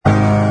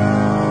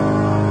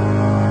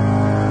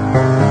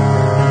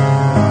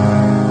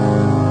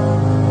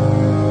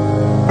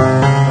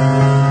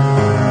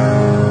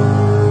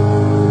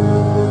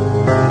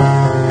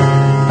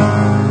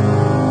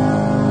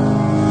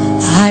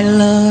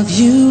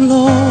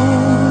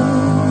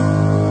Lord,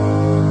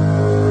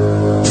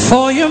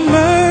 for your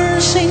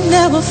mercy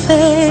never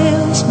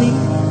fails me.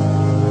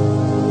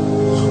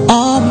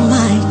 All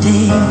my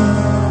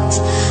days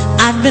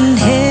I've been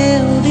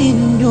held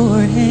in your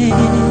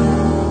hand.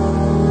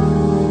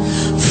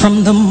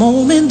 From the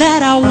moment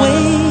that I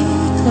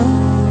wake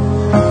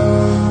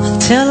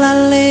up till I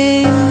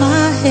lay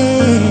my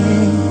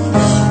head,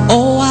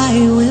 oh, I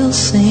will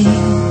sing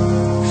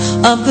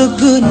of the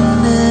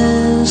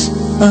goodness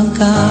of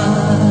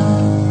God.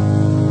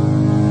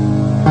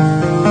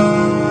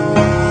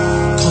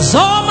 'Cause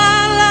all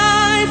my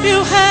life you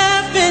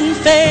have been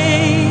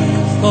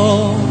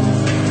faithful.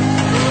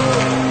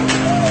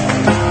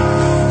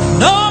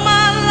 And all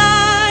my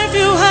life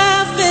you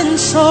have been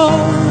so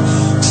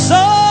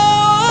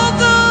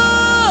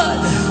good.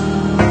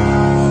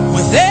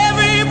 With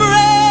every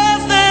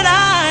breath that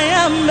I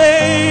am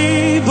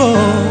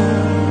able,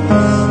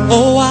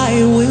 oh, I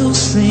will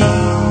sing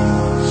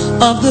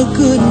of the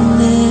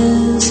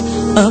goodness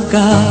of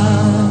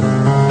God.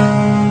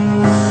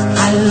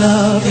 I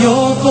love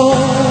your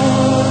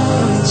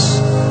voice.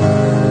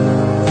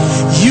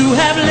 You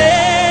have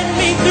led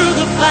me through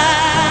the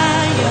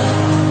fire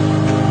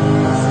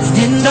and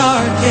in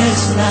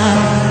darkest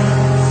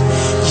night.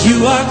 You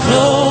are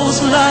close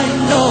like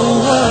no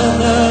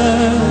other.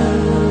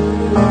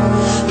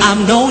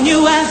 I've known you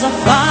as a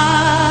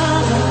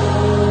father.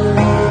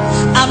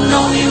 I've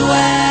known you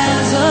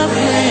as a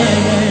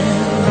friend.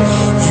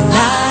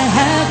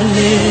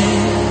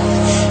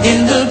 Live in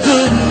the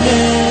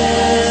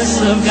goodness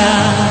of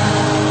God.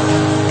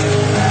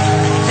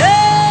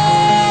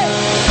 Hey,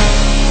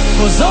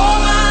 'cause all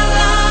my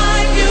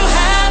life you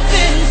have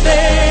been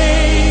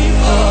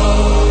faithful.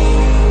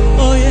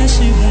 Oh yes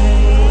you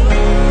have.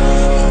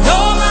 And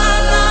all my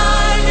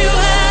life you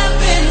have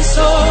been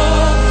so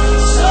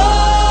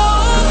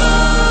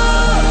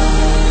good.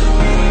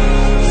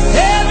 With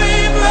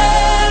every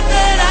breath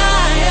that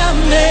I am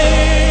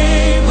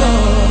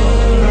able,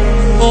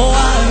 oh,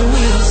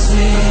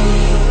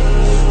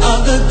 of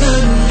the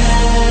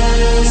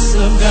goodness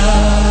of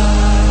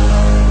God.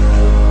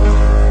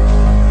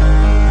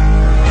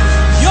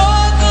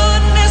 Your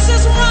goodness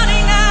is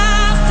running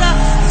after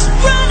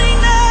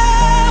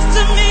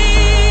me.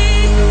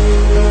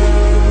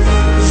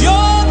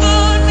 Your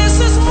goodness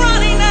is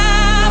running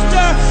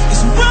after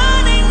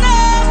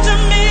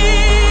me.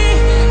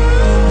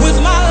 With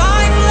my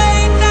life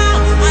laid down,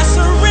 I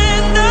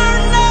surrender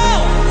now.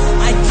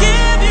 I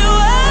give you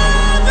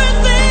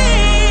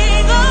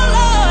everything, oh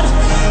Lord.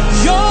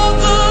 Your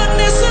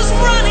goodness is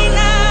running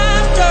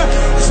after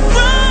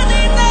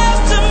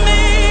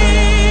me.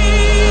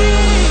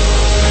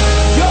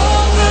 Your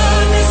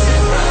goodness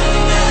is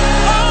running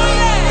after, oh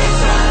yeah, it's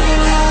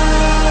running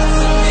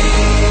after me.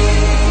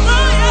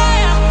 Oh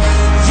yeah,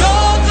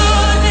 your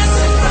goodness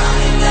is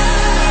running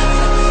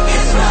after,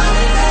 it's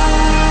running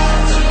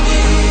after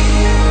me.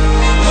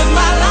 With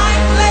my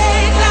life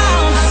laid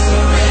down, I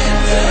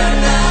surrender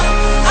now.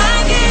 I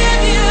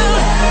give you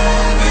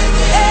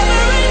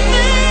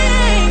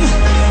everything.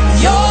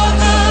 Your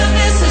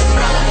goodness is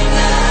running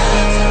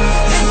after,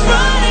 it's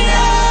running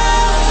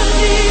after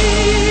me.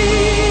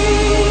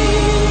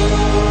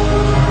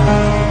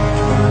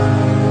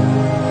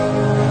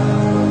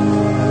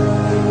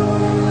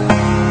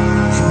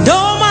 And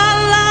all my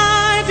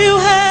life you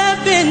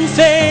have been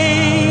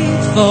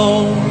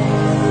faithful.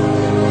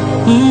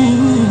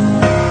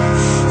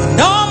 And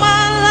all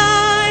my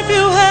life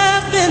you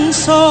have been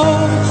so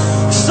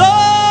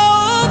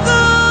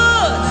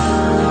good.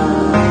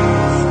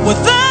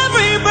 With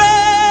every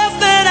breath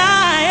that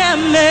I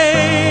am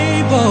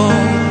able,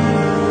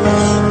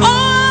 oh,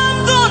 I'm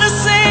gonna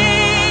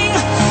sing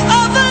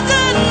of the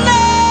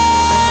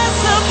goodness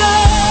of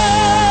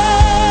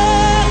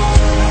God.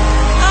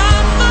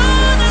 I'm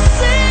gonna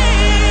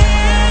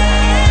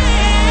sing.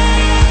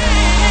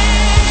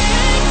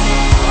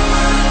 All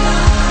my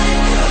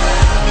life you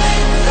have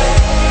been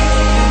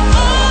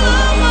faithful. All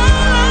of my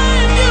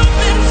life you've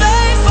been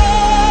faithful.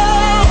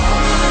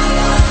 All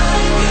my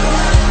life you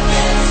have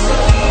been so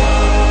good.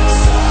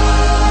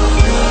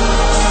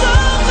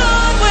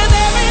 With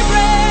every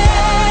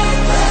breath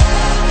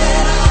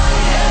that I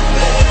am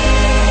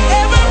able,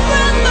 every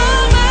breath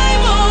I'm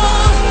able,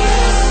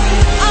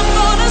 I'm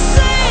gonna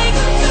sing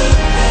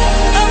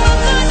of the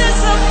goodness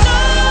of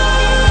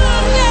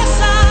God. Yes,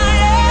 I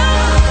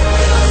am.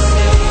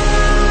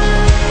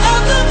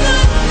 Of the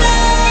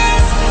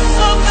goodness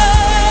of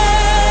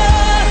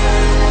God.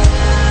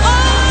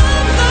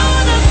 I'm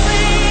gonna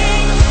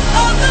sing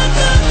of the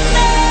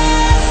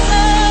goodness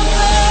of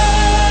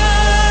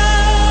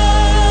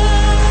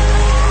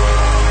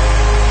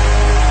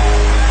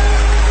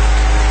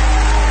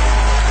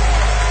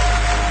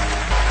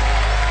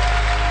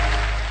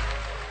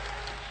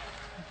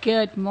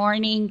Good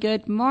morning,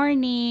 good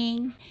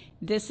morning.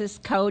 This is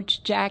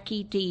Coach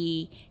Jackie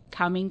D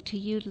coming to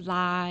you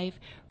live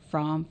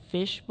from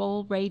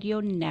Fishbowl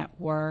Radio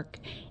Network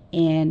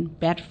in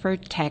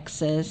Bedford,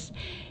 Texas.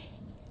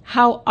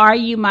 How are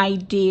you, my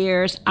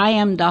dears? I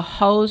am the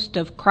host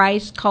of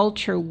Christ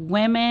Culture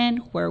Women,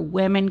 where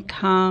women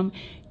come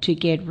to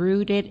get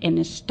rooted and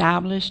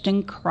established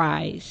in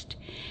Christ.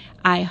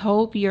 I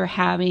hope you're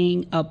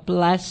having a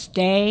blessed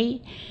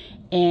day,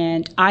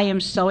 and I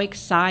am so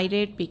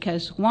excited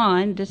because,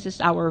 one, this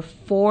is our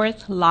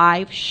 4th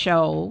live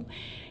show.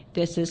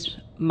 This is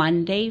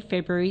Monday,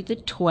 February the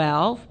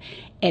 12th,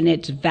 and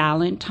it's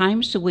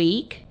Valentine's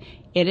Week.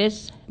 It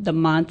is the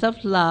month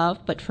of love,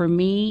 but for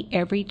me,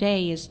 every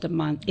day is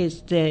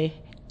the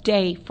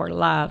day for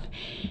love.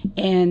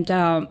 And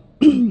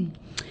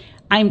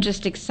I'm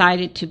just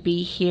excited to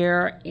be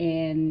here,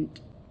 and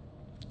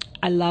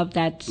I love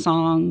that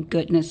song,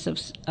 Goodness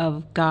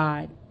of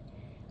God.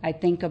 I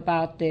think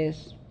about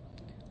this: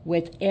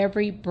 with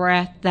every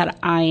breath that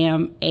I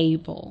am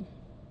able,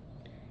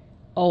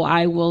 oh,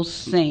 I will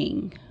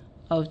sing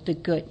of the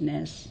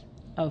goodness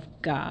of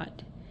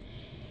God.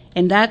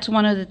 And that's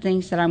one of the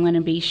things that I'm going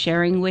to be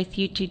sharing with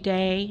you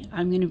today.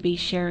 I'm going to be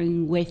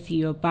sharing with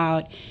you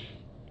about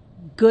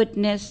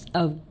goodness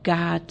of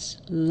God's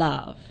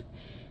love.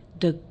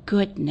 The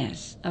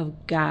goodness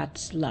of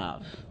God's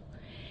love.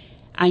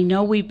 I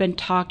know we've been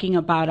talking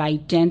about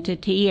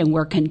identity, and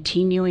we're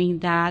continuing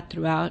that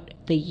throughout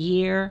the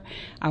year.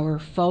 Our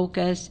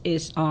focus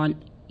is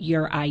on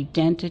your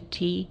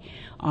identity,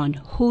 on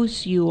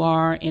whose you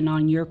are, and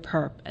on your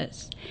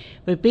purpose.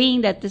 But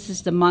being that this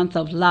is the month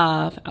of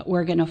love,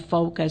 we're going to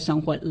focus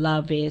on what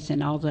love is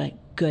and all the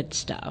good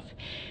stuff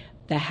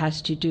that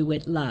has to do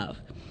with love.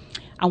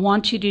 I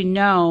want you to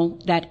know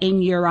that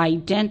in your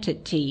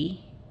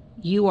identity,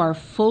 you are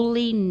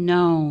fully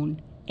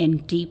known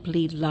and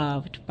deeply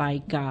loved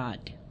by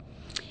God.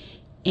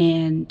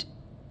 And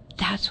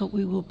that's what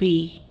we will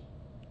be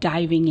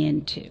diving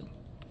into.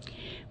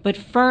 But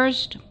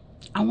first,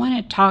 I want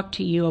to talk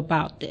to you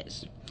about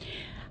this.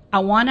 I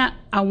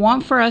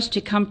want for us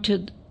to come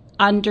to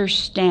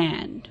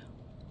understand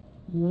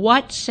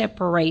what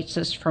separates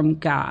us from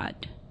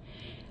God.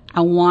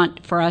 I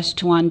want for us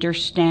to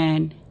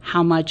understand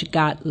how much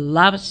God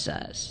loves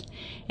us.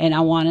 And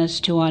I want us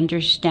to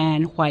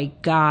understand why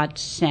God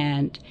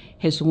sent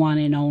his one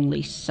and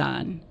only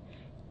Son.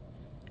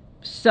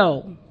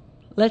 So,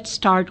 let's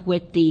start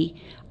with the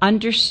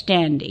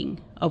understanding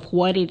of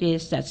what it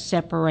is that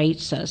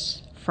separates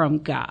us from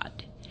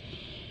God.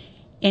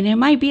 And it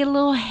might be a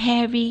little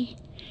heavy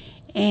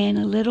and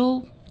a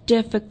little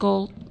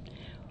difficult,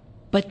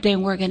 but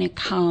then we're going to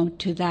come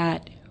to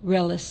that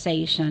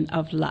realization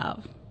of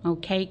love.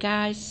 Okay,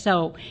 guys?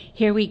 So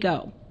here we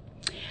go.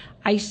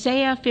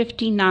 Isaiah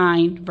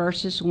 59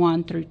 verses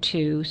 1 through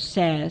 2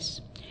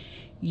 says,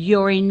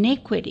 "Your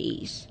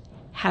iniquities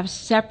have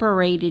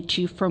separated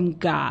you from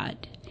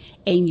God,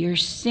 and your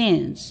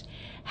sins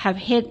have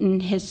hidden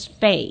his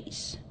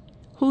face."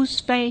 Whose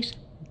face?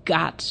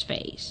 God's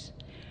face.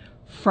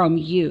 "From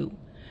you,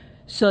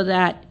 so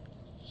that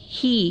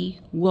he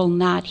will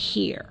not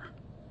hear."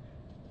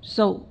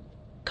 So,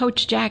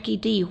 Coach Jackie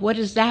D, what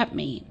does that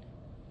mean?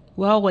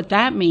 Well, what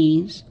that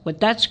means, what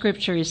that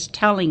scripture is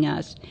telling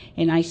us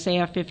in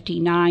Isaiah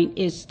 59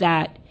 is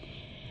that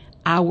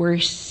our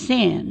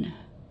sin,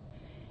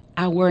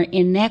 our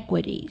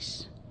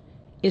iniquities,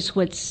 is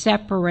what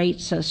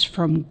separates us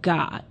from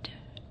God.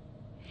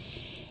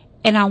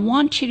 And I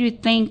want you to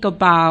think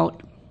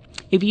about,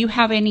 if you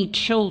have any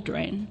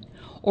children,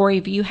 or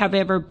if you have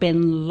ever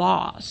been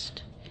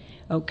lost,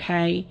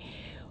 okay,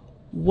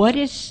 what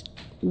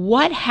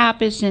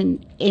happens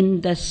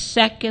in the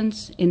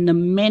seconds, in the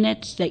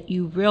minutes that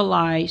you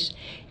realize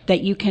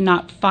that you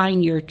cannot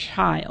find your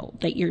child,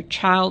 that your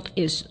child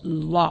is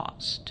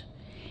lost,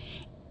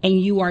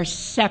 and you are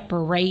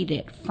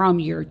separated from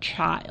your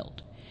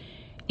child?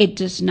 It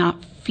does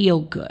not feel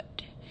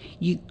good.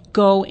 You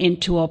go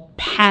into a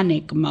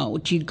panic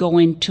mode. You go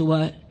into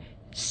a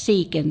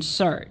seek and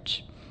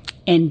search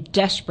and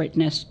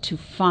desperateness to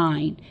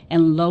find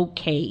and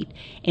locate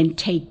and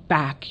take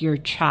back your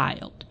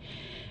child.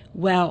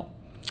 Well,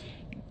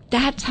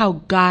 that's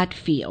how God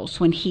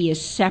feels when he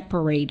is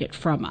separated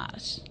from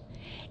us.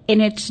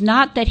 And it's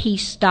not that he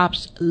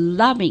stops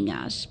loving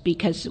us,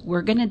 because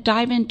we're going to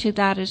dive into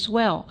that as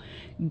well.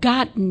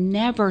 God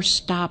never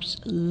stops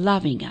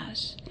loving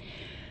us.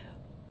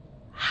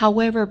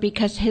 However,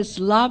 because his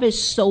love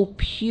is so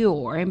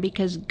pure, and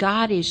because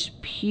God is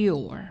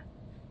pure,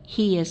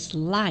 he is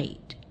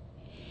light.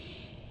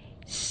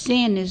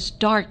 Sin is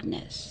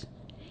darkness.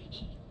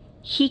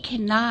 He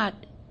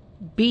cannot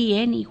be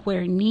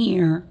anywhere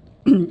near,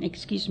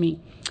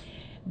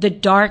 the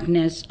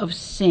darkness of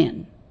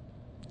sin.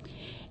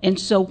 And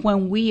so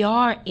when we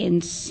are in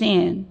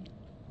sin,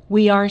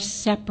 we are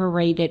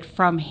separated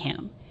from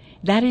him.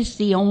 That is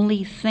the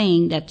only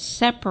thing that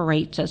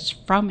separates us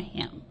from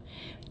him.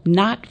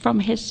 Not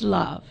from his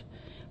love,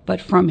 but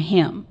from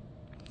him.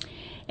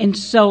 And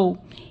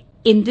so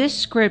in this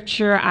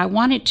scripture, I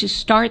wanted to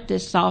start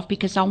this off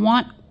because I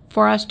want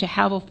for us to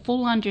have a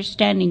full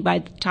understanding by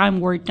the time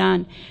we're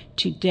done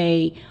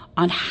today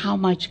on how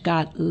much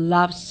God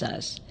loves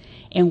us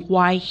and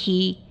why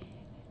he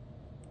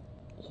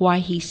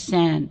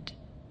sent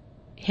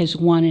his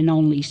one and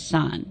only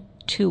Son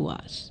to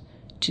us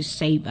to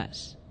save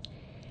us.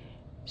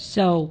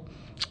 So,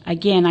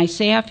 again,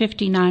 Isaiah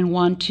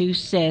 59:1-2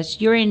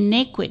 says, your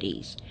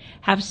iniquities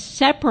have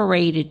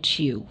separated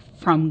you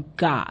from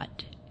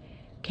God.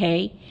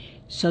 Okay?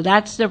 So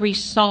that's the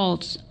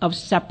results of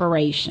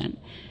separation.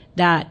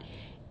 That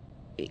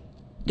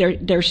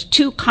there's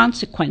two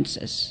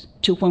consequences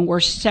to when we're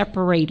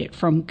separated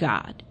from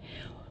God.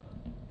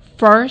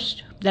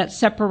 First, that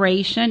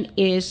separation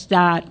is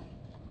that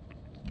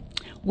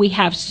we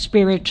have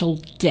spiritual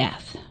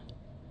death.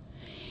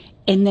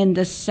 And then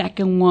the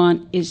second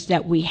one is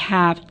that we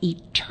have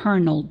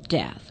eternal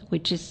death,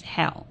 which is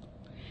hell.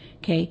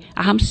 Okay,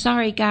 I'm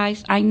sorry,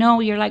 guys. I know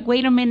you're like,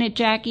 wait a minute,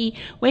 Jackie.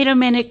 Wait a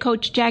minute,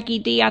 Coach Jackie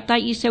D. I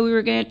thought you said we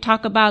were going to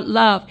talk about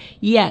love.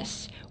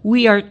 Yes,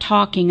 we are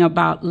talking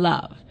about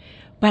love.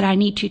 But I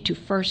need you to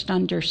first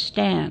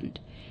understand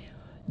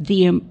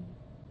the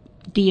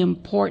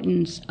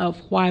importance of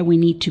why we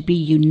need to be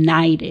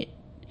united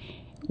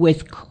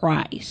with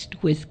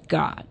Christ, with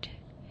God,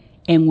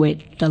 and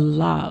with the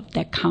love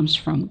that comes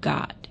from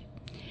God.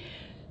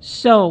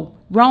 So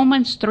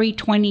Romans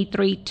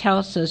 3:23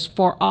 tells us,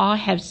 for all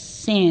have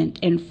sinned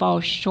and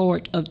fall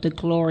short of the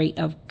glory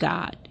of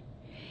God.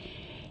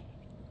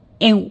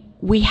 And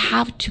we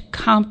have to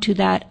come to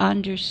that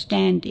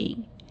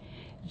understanding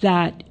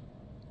that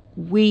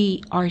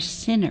we are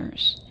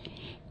sinners.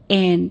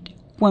 And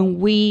when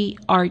we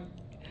are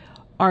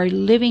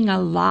living a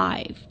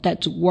life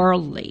that's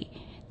worldly,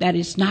 that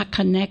is not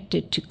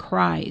connected to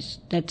Christ,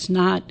 that's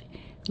not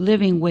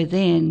living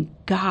within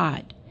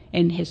God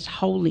and his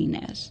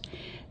holiness,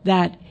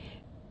 that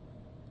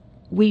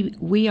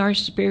we are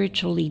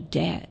spiritually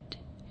dead,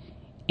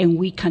 and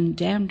we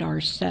condemned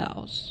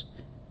ourselves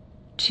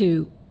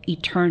to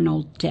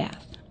eternal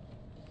death.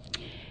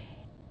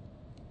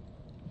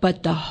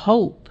 But the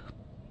hope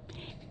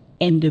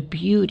and the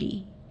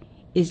beauty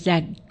is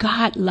that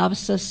God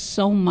loves us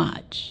so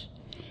much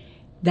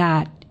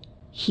that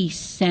he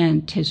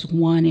sent his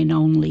one and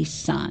only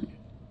Son.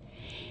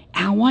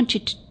 And I want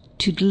you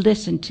to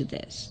listen to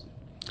this.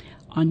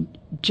 On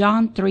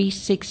John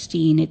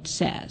 3:16 it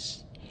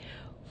says,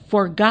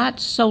 for God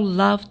so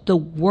loved the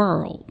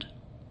world.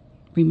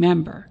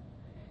 Remember,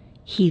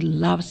 he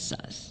loves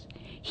us.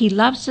 He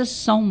loves us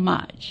so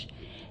much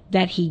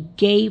that he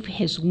gave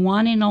his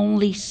one and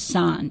only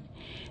Son,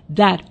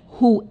 that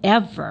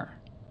whoever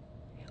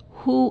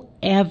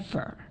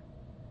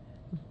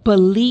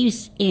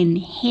believes in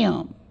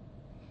him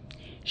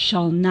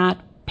shall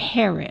not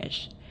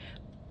perish,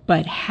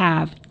 but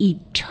have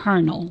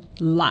eternal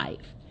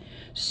life.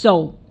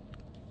 So,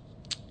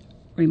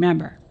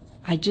 remember,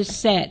 I just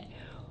said,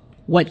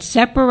 what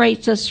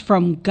separates us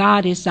from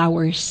God is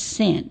our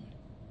sin.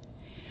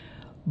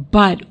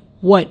 But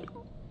what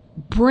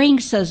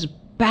brings us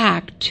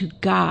back to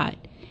God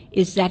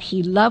is that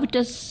he loved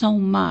us so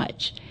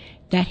much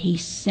that he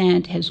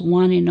sent his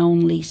one and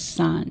only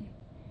Son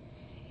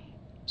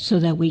so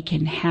that we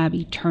can have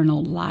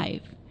eternal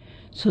life,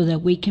 so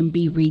that we can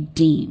be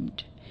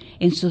redeemed,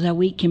 and so that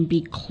we can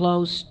be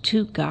close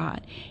to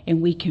God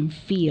and we can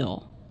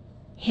feel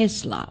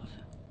his love.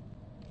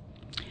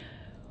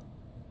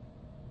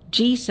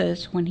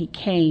 Jesus, when he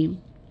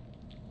came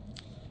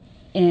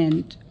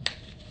and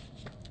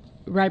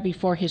right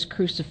before his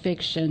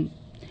crucifixion,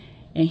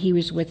 and he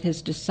was with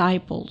his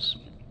disciples,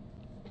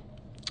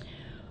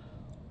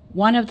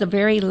 one of the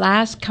very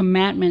last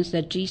commandments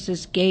that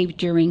Jesus gave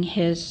during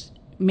his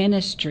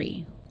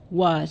ministry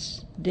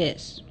was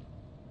this.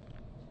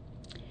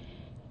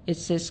 It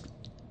says,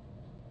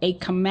 a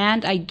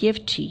command I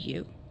give to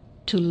you,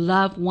 to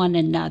love one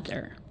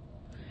another.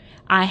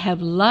 I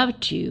have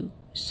loved you,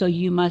 so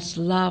you must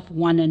love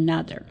one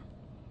another.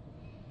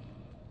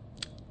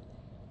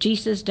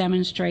 Jesus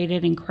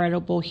demonstrated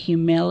incredible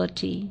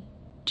humility.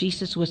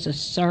 Jesus was a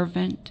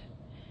servant.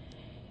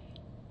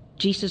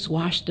 Jesus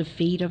washed the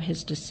feet of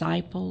his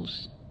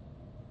disciples.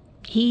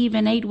 He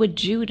even ate with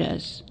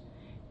Judas.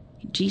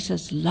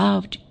 Jesus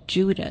loved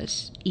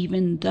Judas,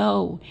 even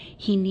though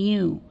he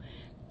knew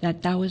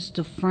that that was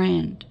the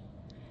friend,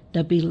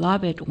 the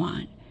beloved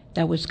one,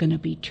 that was going to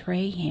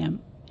betray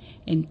him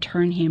and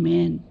turn him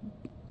in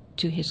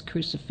to his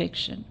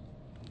crucifixion.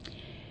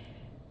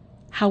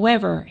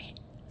 However,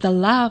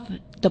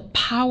 the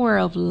power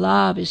of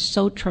love is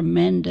so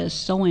tremendous,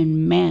 so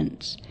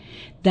immense,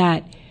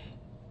 that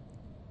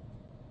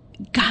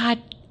God,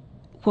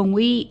 when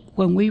we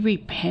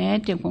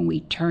repent and when we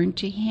turn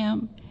to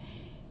him,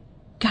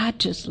 God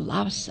just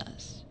loves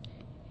us.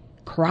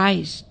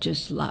 Christ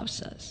just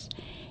loves us.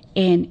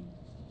 And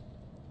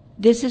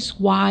this is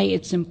why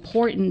it's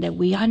important that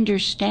we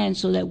understand,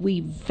 so that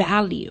we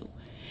value.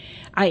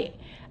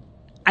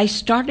 I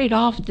started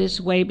off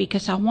this way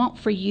because I want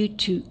for you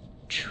to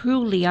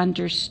truly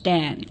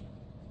understand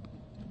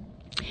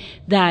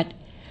that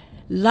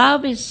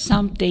love is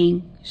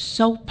something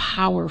so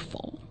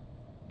powerful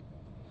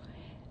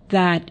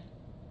that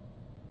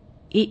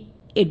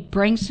it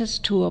brings us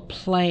to a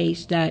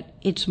place that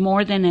it's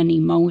more than an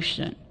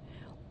emotion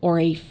or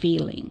a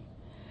feeling.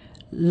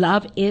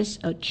 Love is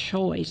a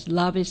choice.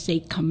 Love is a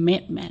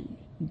commitment.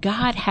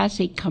 God has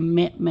a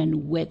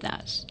commitment with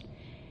us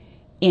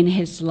in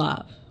his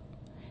love.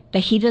 That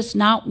he does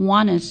not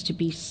want us to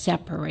be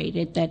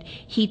separated. That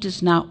he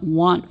does not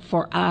want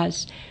for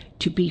us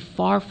to be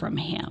far from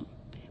him.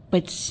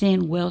 But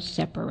sin will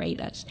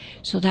separate us.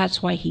 So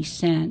that's why he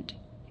sent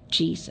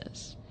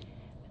Jesus.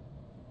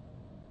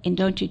 And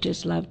don't you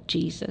just love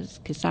Jesus?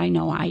 Because I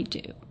know I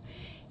do.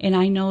 And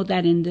I know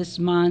that in this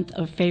month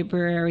of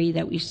February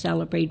that we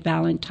celebrate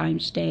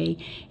Valentine's Day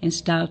and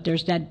stuff,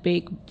 there's that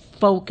big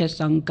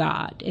focus on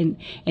God.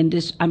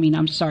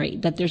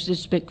 That there's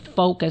this big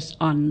focus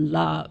on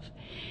love.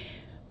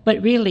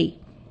 But really,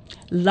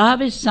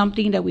 love is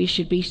something that we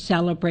should be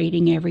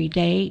celebrating every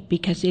day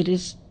because it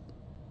is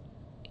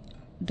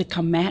the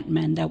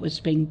commandment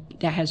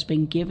that has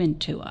been given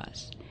to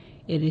us.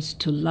 It is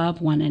to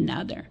love one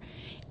another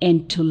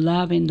and to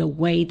love in the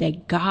way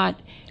that God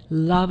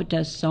loved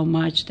us so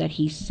much that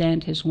he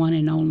sent his one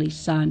and only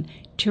son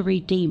to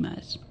redeem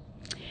us.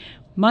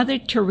 Mother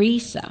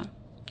Teresa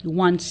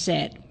once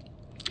said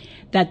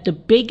that the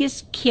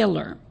biggest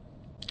killer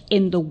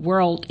in the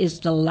world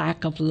is the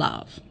lack of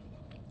love.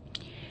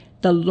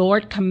 The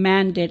Lord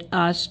commanded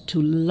us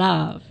to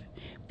love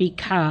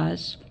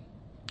because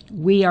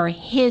we are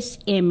his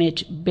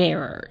image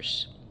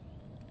bearers.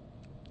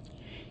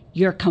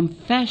 Your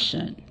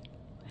confession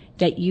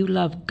that you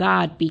love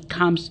God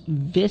becomes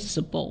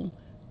visible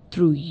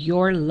through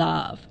your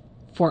love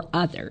for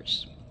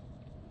others.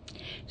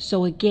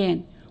 So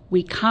again,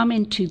 we come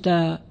into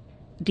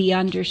the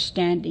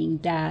understanding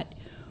that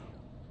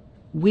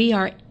we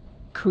are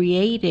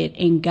created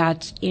in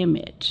God's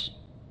image.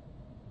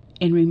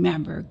 And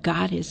remember,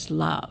 God is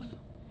love.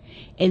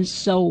 And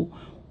so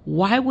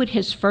why would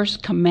his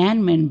first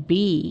commandment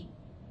be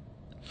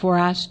for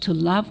us to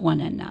love one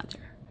another?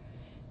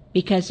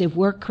 Because if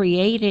we're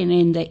created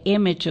in the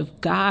image of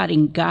God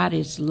and God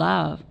is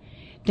love,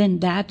 then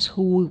that's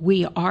who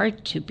we are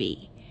to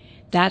be.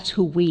 That's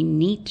who we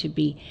need to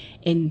be.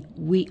 And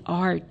we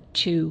are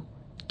to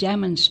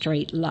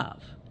demonstrate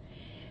love.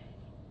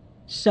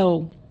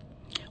 So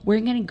we're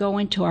going to go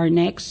into our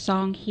next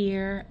song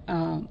here.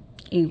 And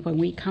when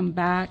we come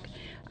back,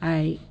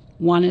 I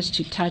want us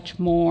to touch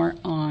more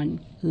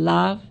on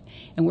love.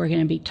 And we're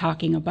going to be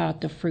talking about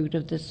the fruit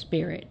of the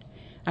Spirit.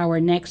 Our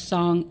next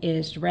song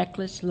is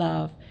Reckless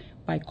Love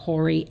by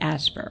Corey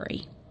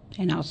Asbury.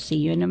 And I'll see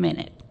you in a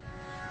minute.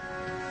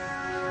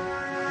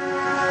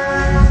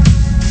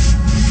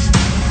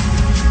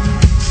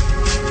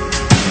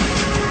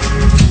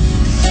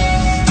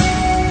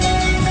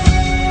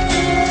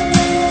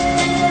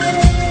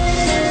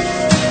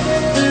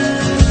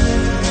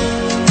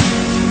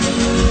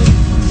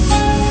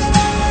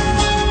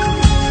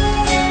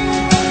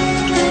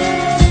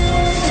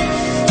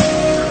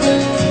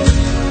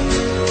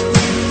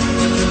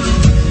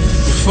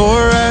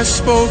 Before I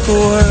spoke a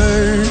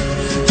word,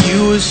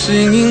 you were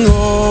singing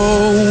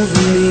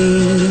over me.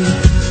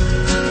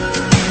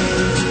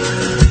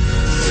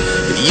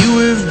 You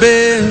have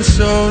been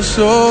so,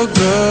 so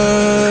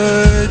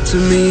good to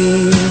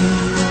me.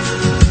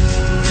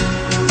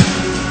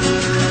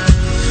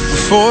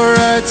 Before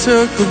I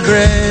took a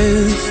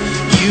breath,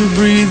 you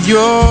breathed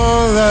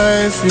your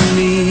life in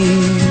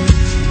me.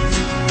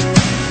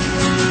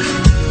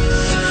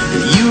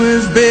 You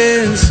have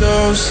been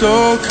so,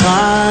 so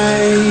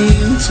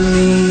kind to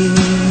me.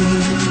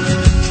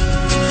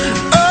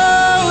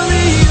 Oh,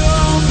 the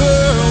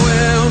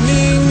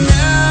overwhelming,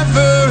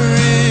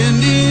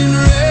 never-ending,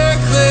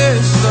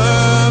 reckless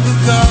love of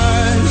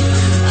God.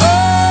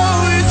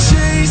 Oh, it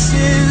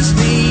chases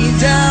me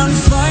down,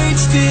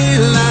 fights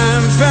till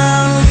I'm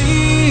found,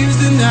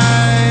 leaves the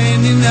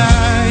 99.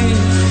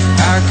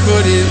 I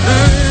couldn't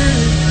earn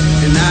it,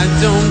 and I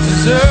don't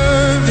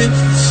deserve it.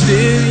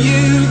 Still,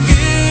 you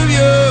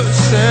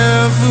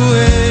yourself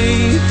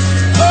away.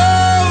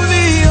 Oh,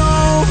 the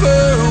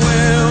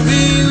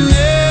overwhelming,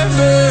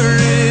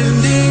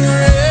 never-ending,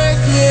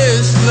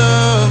 reckless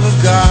love of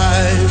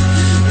God.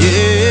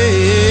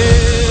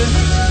 Yeah.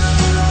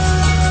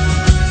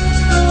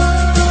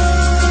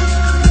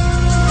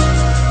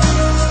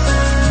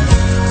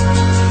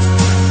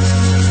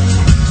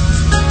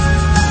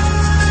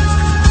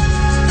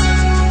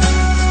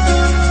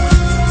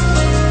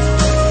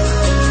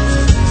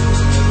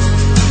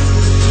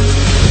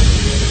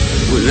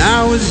 When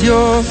I was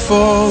your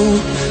foe,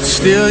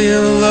 still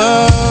your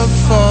love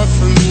fought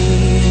for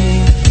me.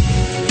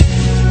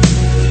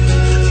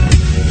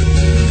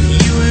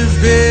 You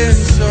have been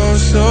so,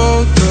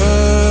 so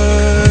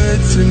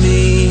good to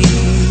me.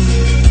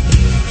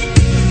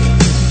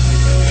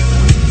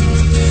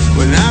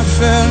 When I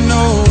felt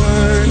no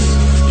worth,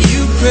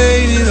 you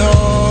paid it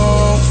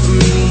all for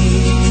me.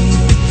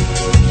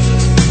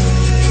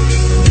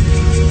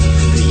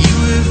 You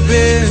have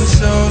been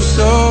so,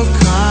 so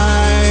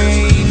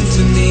kind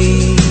to me.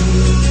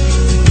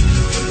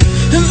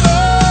 And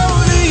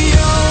oh, the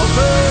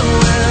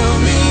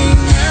overwhelming,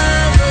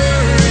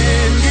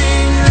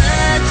 never-ending,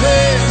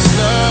 reckless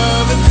love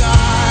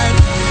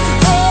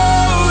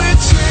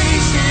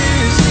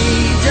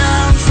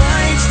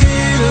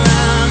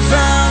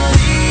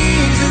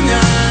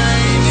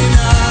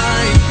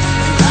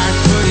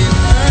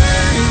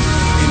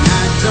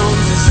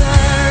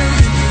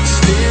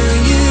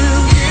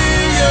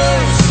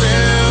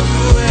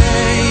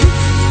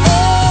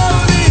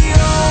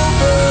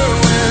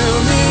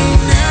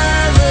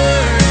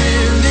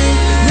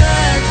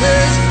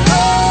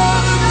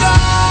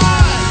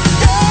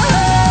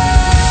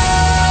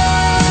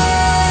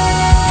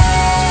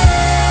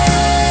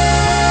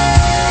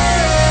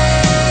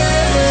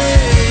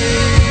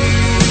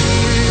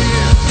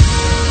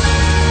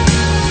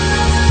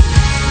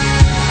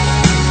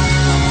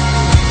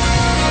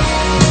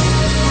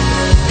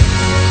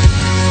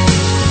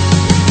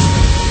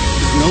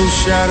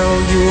shadow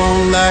you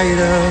won't light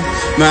up,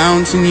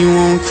 mountain you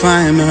won't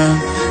climb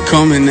up,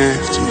 coming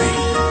after me.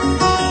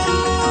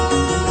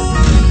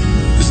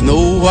 There's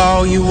no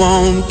wall you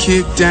won't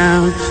kick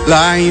down,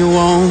 lie you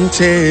won't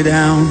tear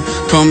down,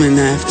 coming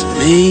after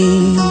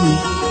me.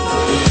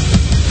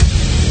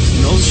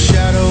 There's no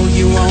shadow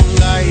you won't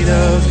light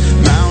up,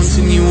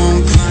 mountain you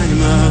won't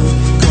climb up,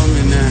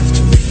 coming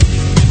after me.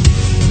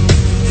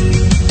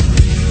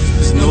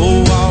 There's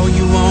no wall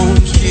you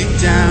won't kick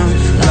down,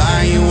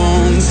 lie you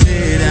won't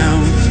tear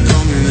down,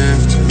 coming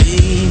after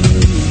me.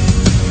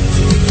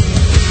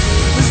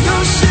 There's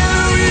no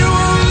shadow you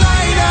won't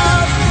light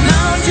up,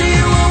 mountain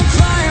you won't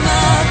climb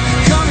up,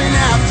 coming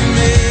after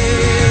me.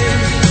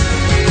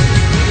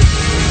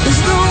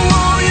 There's no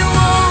wall you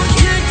won't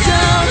kick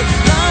down,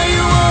 lie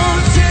you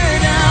won't tear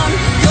down,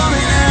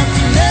 coming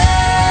after me.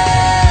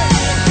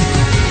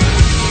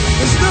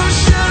 There's no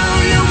shadow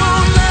you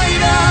won't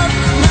light up,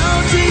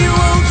 mountain you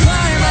won't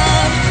climb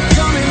up,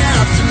 coming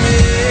after me.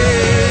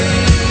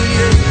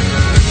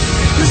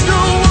 There's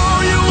no wall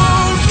you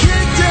won't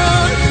kick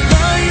down,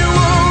 lie you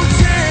won't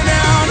tear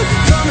down,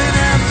 coming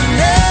after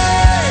me.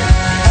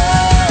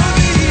 Oh,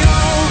 the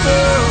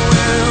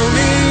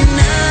overwhelming,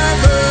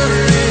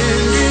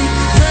 never-ending,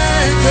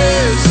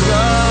 reckless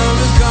love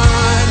of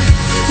God.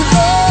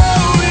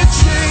 Oh, it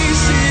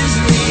chases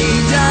me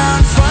down,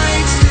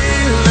 fights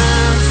till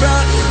I'm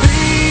found,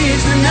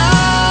 leaves the 99,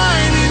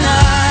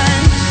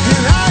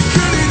 and I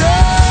couldn't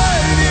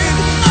earn it,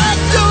 I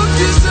don't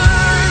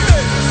deserve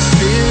it,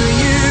 still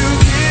you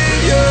give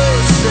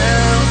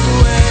yourself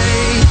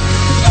away.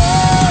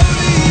 Oh,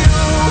 the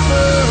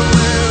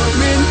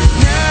overwhelming,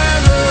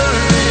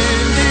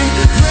 never-ending,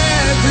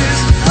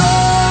 reckless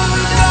love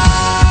of God.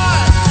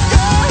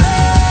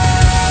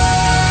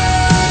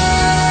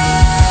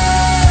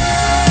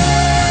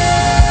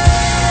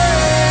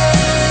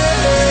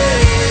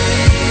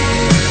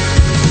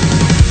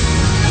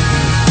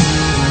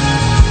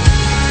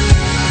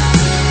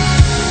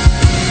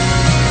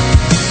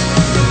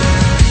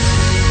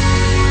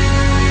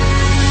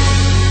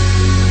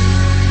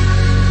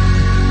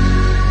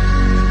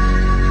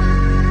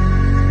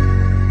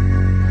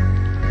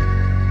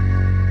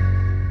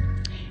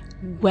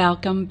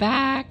 Welcome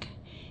back.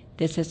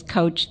 This is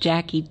Coach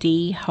Jackie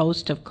D,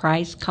 host of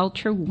Christ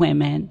Culture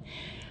Women,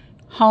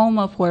 home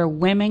of where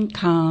women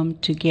come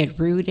to get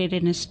rooted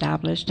and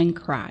established in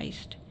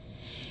Christ.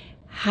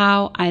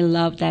 How I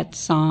love that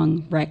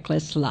song,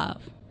 Reckless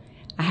Love.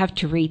 I have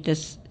to read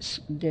this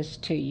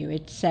to you.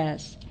 It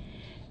says,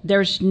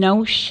 "There's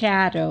no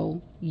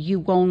shadow you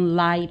won't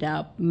light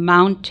up,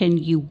 mountain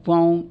you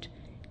won't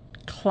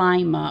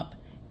climb up,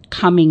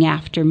 coming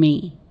after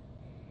me.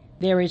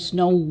 There is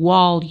no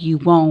wall you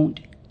won't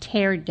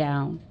tear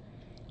down,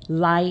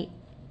 light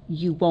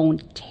you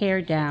won't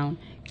tear down,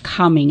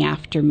 coming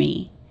after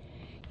me."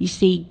 You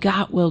see,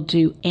 God will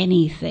do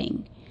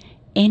anything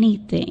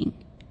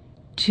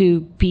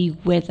to be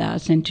with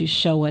us and to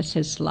show us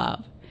his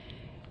love.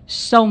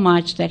 So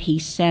much that he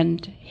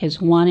sent his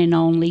one and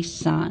only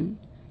Son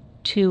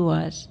to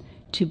us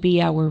to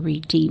be our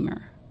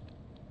Redeemer.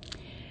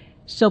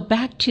 So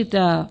back to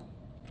the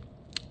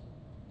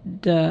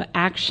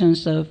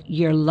actions of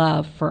your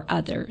love for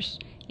others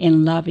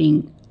and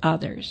loving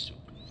others.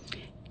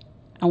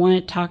 I want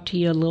to talk to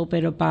you a little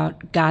bit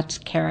about God's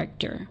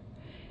character.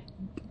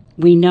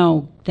 We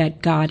know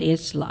that God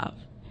is love.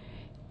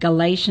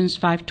 Galatians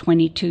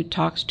 5:22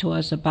 talks to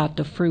us about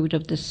the fruit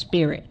of the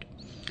Spirit.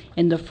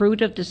 And the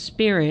fruit of the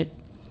Spirit,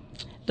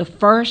 the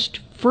first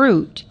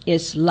fruit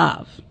is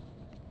love.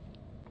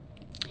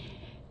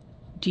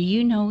 Do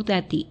you know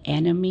that the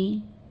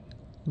enemy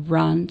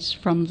runs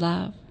from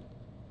love?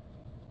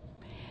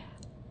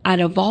 Out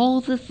of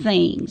all the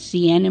things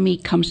the enemy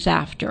comes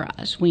after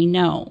us, we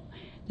know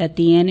that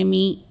the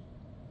enemy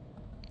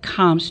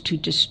comes to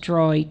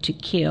destroy, to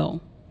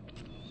kill,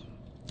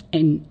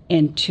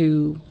 and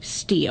to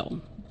steal.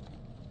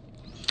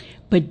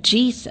 But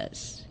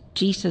Jesus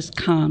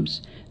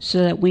comes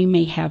so that we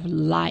may have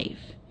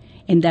life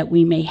and that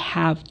we may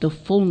have the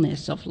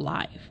fullness of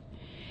life.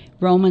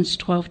 Romans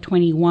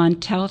 12:21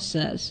 tells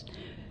us,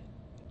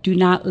 "Do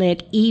not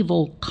let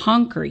evil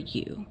conquer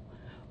you,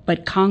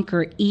 but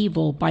conquer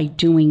evil by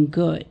doing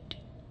good."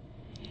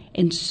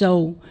 And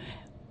so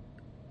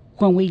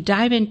when we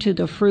dive into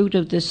the fruit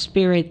of the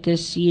Spirit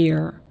this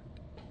year,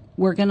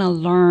 we're going to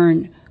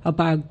learn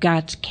about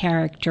God's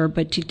character,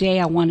 but today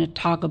I want to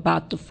talk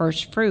about the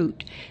first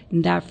fruit,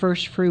 and that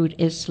first fruit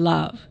is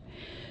love.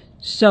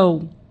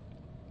 So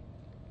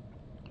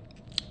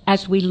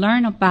as we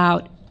learn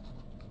about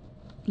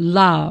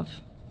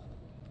love,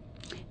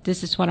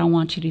 this is what I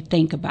want you to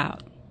think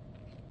about.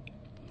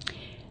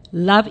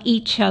 Love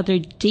each other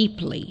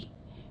deeply,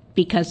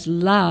 because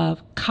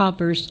love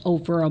covers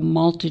over a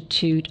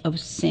multitude of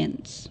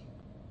sins.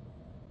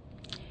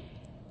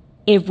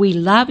 If we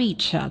love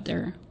each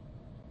other,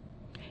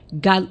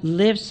 God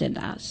lives in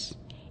us,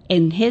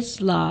 and his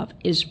love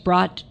is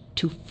brought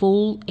to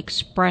full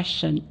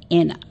expression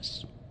in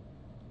us.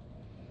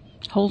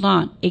 Hold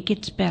on, it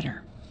gets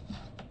better.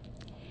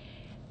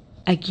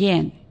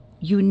 Again,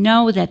 you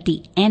know that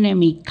the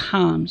enemy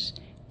comes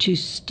to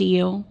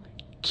steal,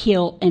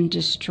 kill, and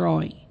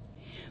destroy.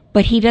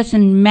 But he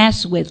doesn't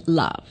mess with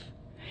love.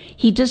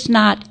 He does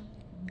not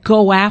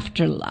go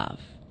after love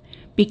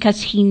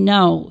because he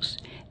knows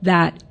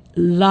that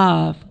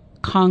love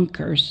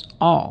conquers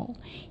all.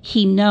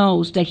 He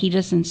knows that he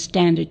doesn't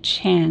stand a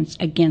chance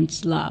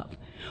against love.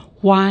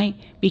 Why?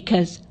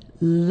 Because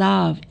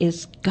love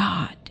is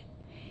God.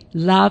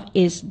 Love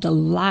is the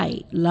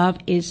light. Love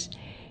is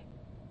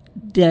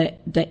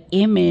the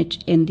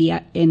image in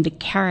the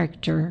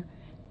character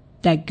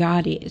that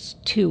God is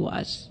to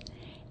us.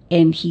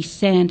 And he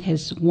sent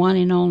his one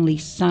and only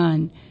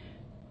Son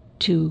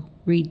to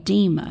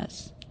redeem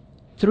us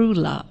through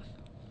love.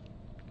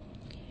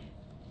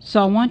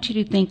 So I want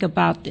you to think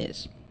about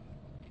this.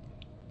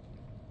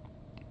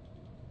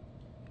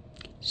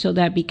 So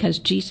that because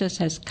Jesus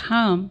has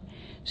come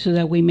so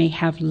that we may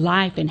have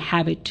life and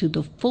have it to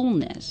the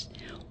fullness.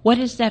 What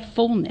is that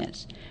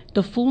fullness?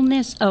 The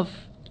fullness of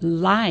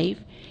life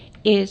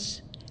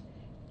is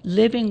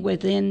living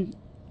within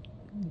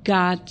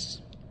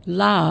God's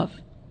love,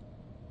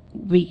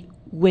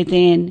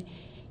 within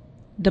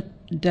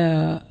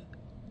the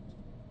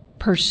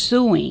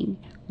pursuing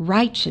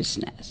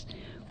righteousness,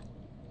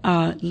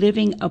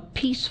 living a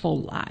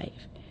peaceful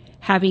life,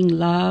 having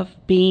love,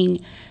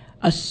 being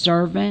a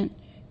servant.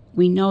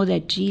 We know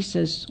that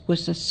Jesus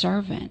was a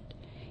servant.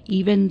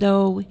 Even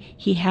though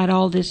he had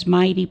all this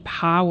mighty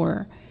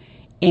power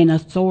and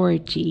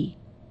authority,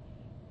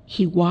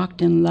 he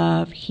walked in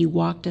love. He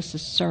walked as a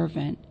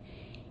servant.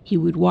 He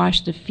would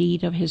wash the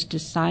feet of his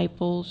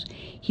disciples.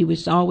 He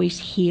was always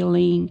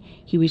healing.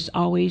 He was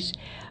always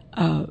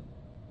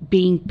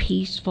being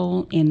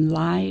peaceful in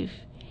life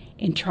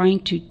and trying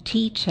to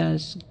teach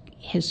us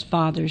his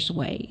Father's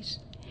ways.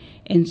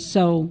 And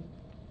so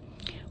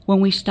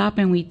when we stop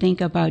and we think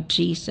about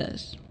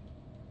Jesus,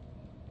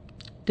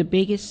 the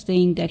biggest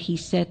thing that he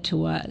said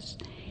to us,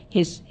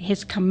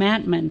 his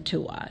commandment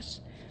to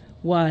us,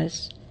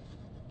 was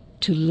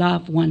to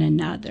love one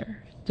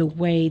another the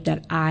way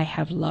that I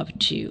have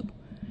loved you.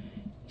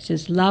 He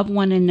says, love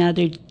one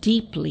another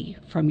deeply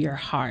from your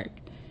heart.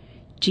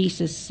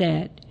 Jesus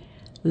said,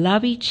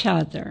 love each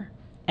other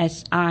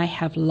as I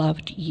have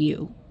loved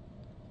you.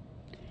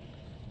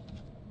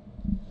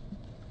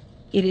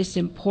 It is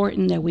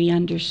important that we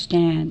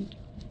understand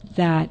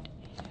that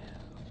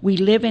we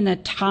live in a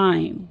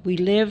time, we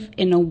live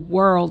in a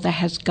world that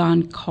has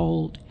gone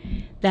cold,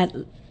 that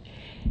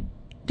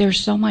there's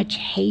so much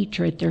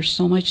hatred, there's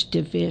so much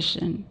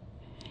division,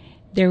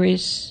 there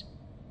is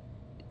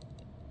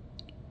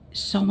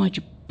so much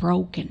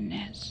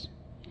brokenness.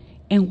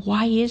 And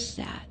why is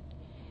that?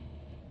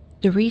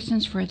 The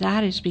reasons for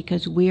that is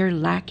because we are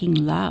lacking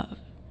love.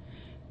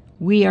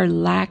 We are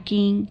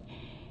lacking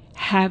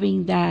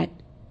having that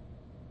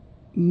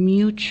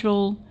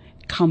mutual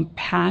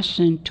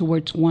compassion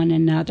towards one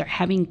another,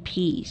 having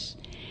peace,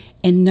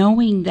 and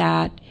knowing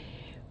that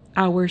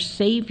our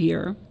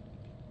Savior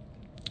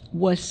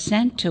was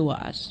sent to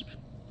us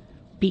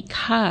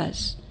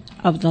because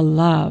of the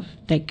love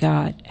that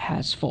God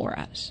has for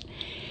us.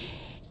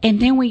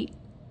 And then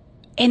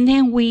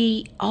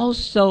we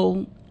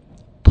also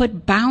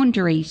put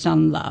boundaries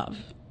on love.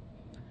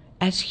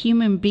 As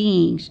human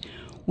beings,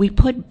 we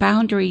put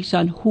boundaries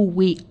on who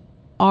we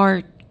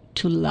are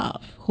to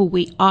love, who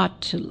we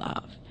ought to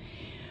love.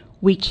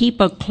 We keep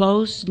a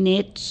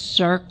close-knit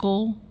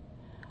circle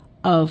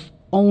of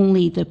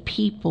only the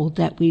people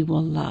that we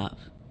will love.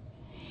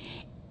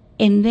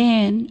 And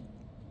then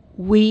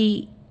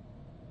we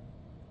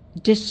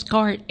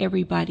discard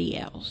everybody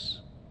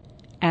else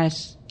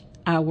as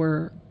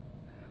our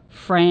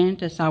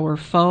friend, as our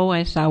foe,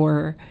 as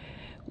our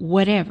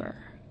whatever.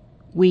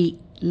 We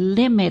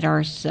limit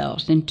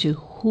ourselves into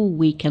who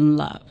we can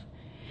love.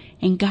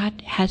 And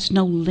God has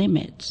no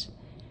limits.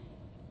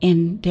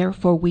 And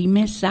therefore we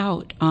miss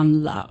out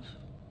on love.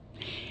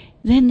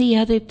 Then the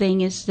other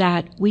thing is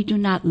that we do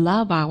not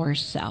love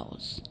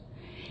ourselves.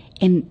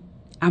 And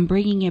I'm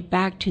bringing it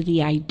back to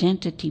the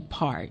identity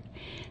part,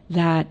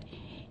 that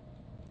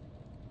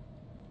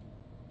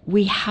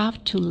we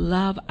have to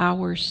love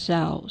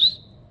ourselves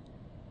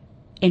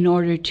in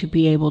order to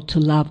be able to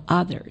love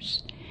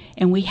others.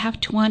 And we have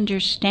to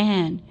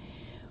understand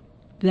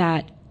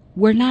that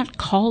we're not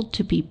called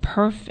to be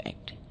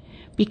perfect,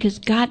 because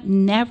God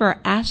never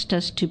asked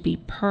us to be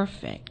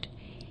perfect.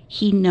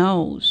 He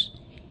knows.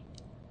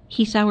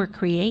 He's our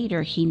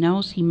creator. He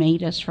knows he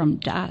made us from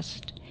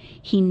dust.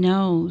 He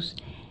knows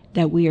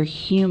that we are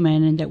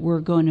human and that we're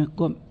going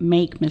to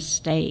make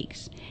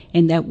mistakes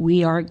and that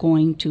we are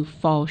going to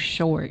fall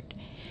short.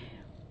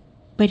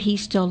 But he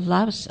still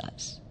loves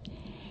us.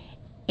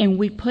 And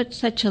we put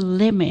such a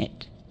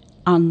limit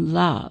on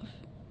love,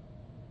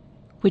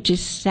 which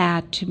is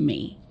sad to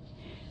me.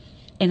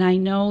 And I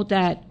know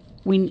that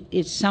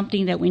it's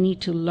something that we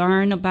need to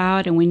learn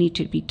about and we need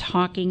to be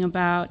talking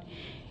about.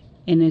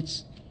 And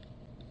it's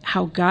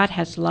how God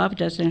has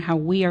loved us and how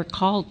we are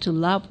called to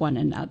love one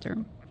another.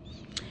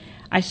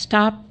 I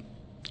stop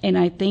and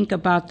I think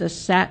about the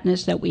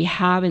sadness that we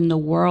have in the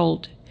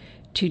world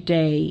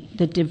today,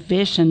 the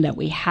division that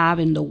we have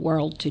in the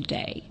world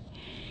today.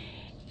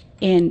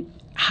 And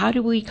how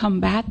do we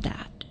combat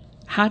that?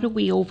 How do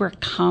we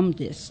overcome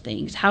these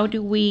things? How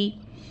do we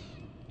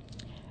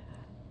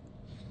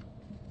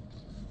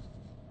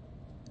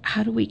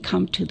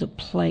come to the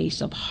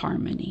place of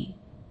harmony,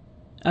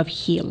 of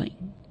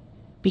healing?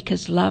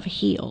 Because love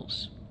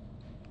heals.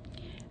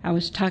 I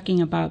was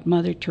talking about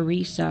Mother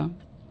Teresa.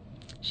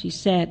 She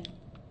said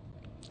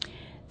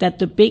that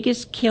the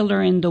biggest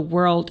killer in the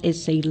world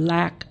is a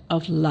lack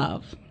of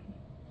love.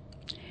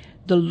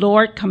 The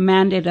Lord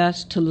commanded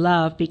us to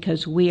love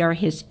because we are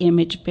His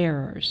image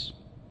bearers.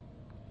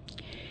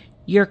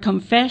 Your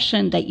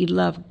confession that you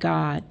love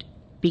God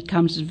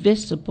becomes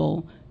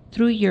visible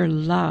through your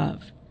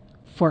love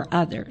for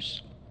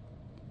others.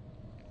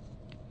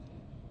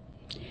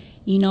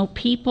 You know,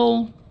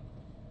 people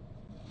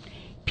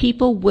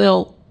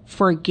will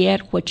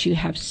forget what you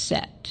have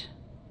said.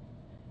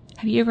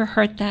 Have you ever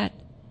heard that?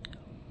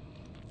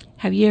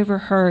 Have you ever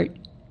heard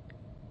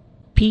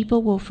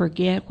people will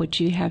forget what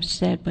you have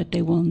said, but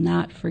they will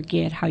not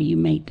forget how you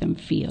made them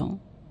feel,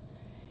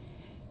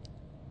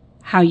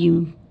 how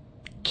you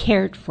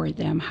cared for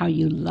them, how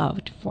you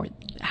loved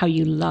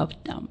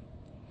them.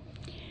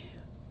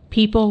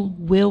 People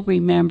will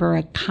remember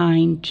a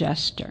kind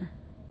gesture.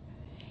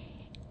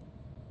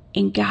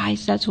 And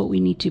guys, that's what we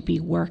need to be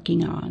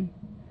working on.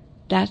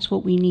 That's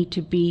what we need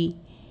to be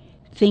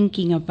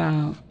thinking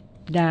about,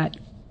 that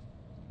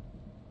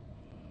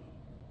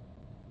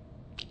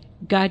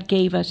God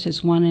gave us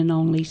His one and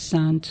only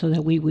Son so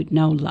that we would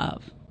know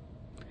love,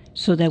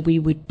 so that we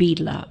would be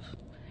love,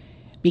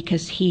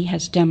 because He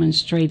has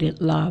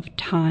demonstrated love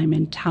time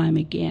and time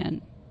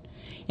again,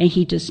 and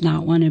He does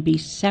not want to be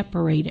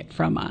separated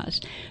from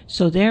us.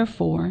 So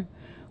therefore,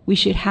 we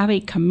should have a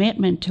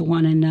commitment to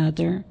one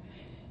another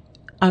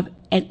of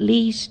at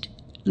least,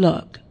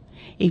 look,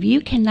 if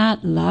you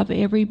cannot love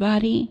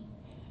everybody,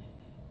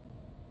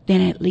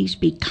 then at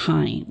least be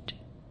kind.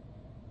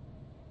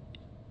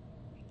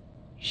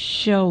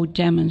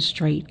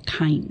 Demonstrate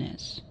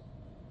kindness,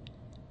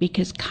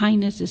 because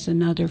kindness is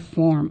another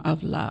form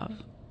of love.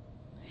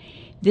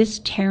 This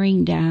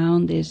tearing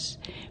down, this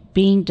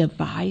being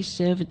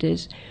divisive,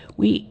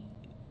 we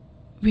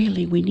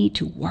need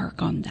to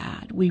work on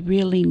that. We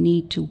really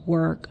need to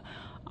work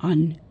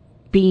on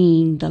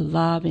being the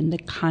love and the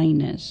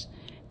kindness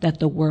that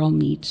the world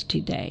needs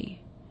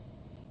today.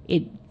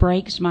 It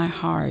breaks my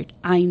heart.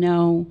 I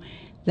know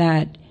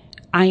that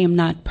I am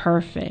not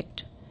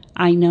perfect.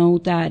 I know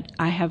that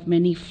I have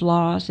many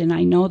flaws, and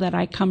I know that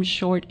I come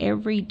short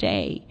every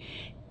day,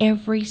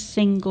 every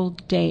single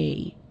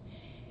day.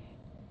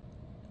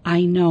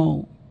 I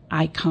know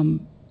I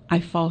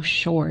fall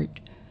short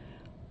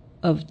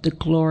of the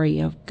glory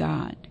of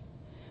God.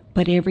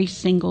 But every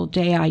single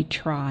day I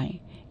try.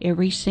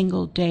 Every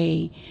single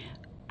day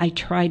I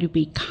try to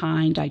be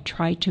kind. I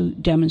try to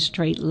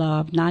demonstrate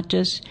love, not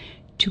just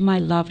to my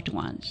loved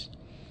ones.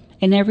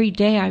 And every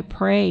day I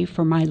pray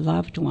for my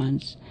loved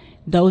ones,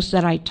 those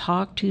that I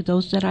talk to,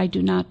 those that I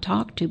do not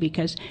talk to,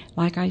 because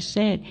like I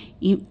said,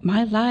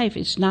 my life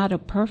is not a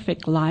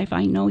perfect life.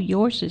 I know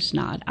yours is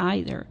not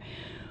either.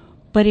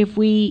 But if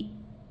we,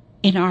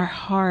 in our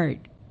heart,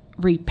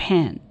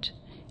 repent,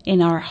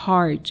 in our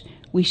hearts,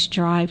 we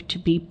strive to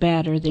be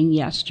better than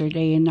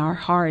yesterday. In our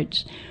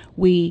hearts,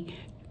 we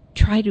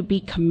try to be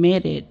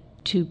committed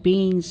to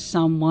being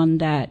someone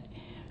that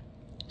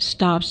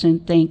stops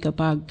and think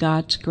about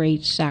God's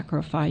great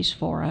sacrifice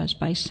for us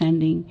by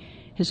sending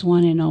His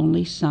one and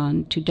only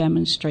Son to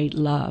demonstrate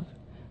love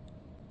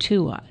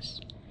to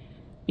us.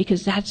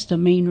 Because that's the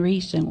main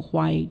reason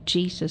why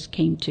Jesus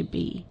came to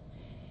be.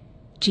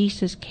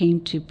 Jesus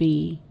came to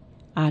be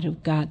out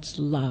of God's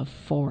love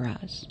for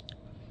us.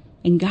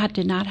 And God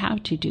did not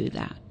have to do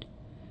that.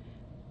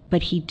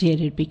 But He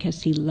did it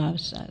because He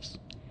loves us.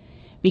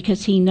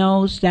 Because He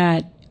knows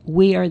that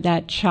we are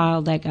that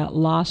child that got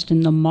lost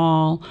in the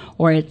mall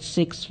or at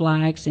Six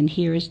Flags, and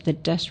here is the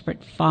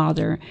desperate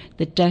father,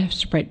 the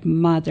desperate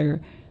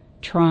mother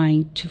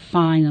trying to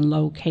find and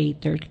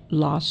locate their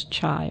lost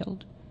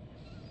child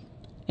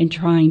and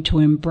trying to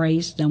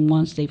embrace them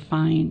once they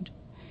find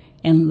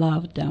and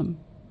love them.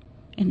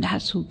 And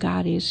that's who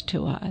God is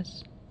to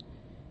us.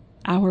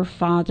 Our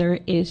Father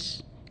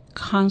is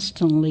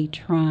constantly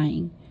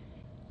trying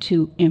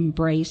to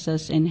embrace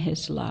us in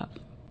His love.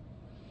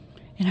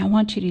 And I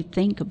want you to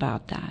think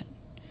about that.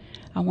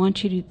 I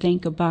want you to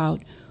think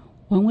about,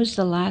 when was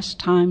the last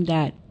time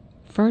that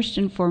first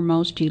and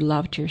foremost you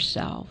loved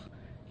yourself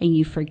and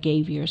you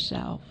forgave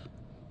yourself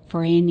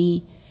for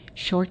any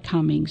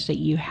shortcomings that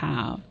you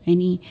have,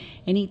 any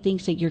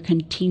things that you're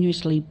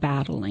continuously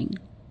battling.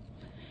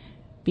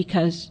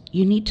 Because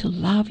you need to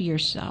love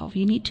yourself.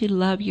 You need to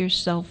love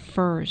yourself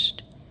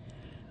first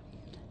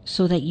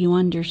so that you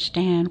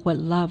understand what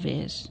love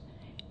is,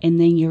 and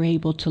then you're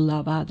able to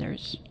love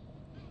others.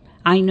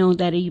 I know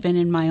that even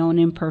in my own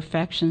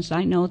imperfections,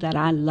 I know that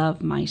I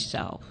love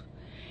myself.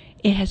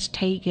 It has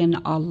taken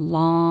a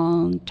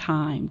long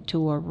time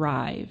to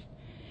arrive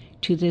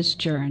to this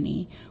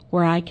journey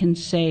where I can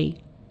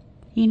say,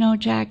 you know,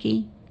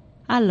 Jackie,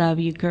 I love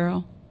you,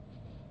 girl.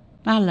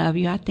 I love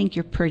you. I think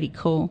you're pretty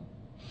cool.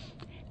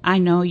 I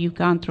know you've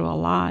gone through a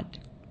lot.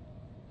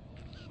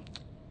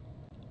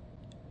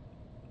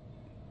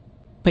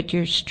 But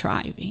you're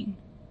striving.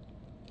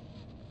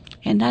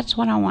 And that's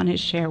what I want to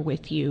share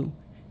with you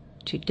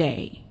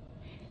today.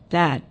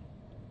 That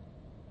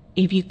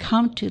if you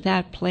come to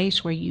that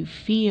place where you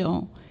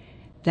feel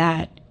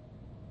that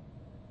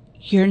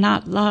you're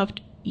not loved,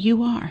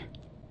 you are.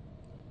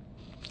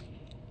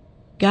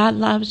 God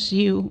loves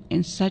you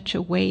in such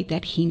a way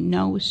that He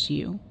knows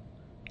you.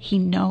 He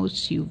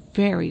knows you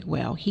very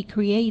well. He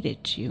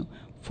created you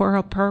for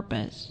a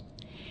purpose.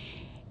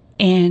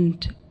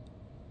 And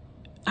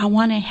I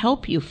want to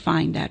help you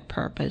find that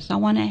purpose. I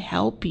want to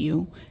help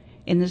you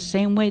in the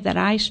same way that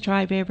I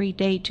strive every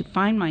day to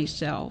find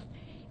myself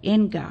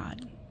in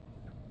God.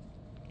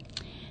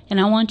 And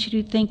I want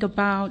you to think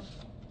about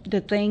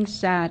the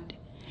things that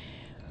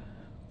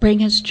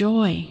bring us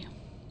joy.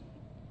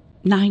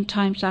 9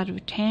 times out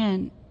of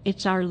 10,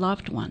 it's our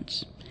loved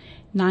ones.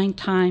 9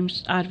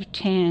 times out of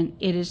 10,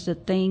 it is the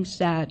things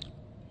that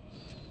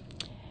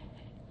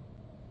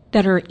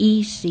are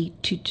easy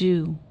to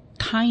do.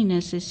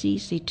 Kindness is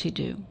easy to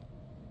do.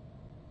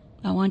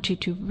 I want you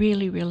to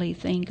really, really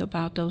think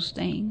about those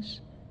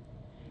things.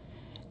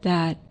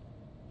 That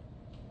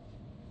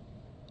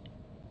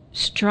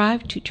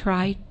strive to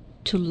try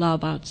to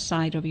love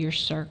outside of your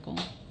circle.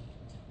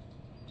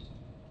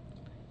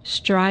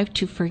 Strive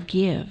to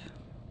forgive.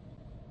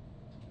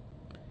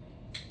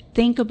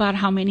 Think about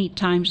how many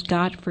times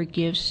God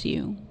forgives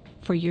you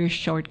for your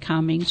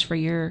shortcomings, for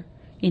your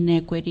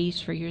iniquities,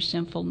 for your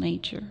sinful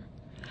nature.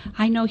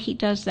 I know He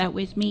does that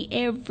with me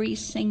every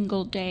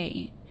single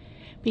day,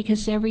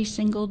 because every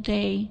single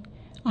day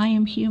I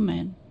am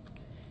human.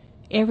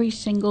 Every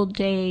single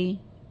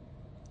day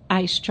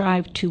I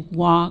strive to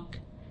walk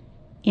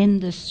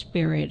in the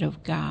Spirit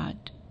of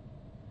God.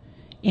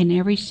 And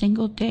every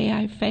single day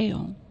I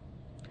fail.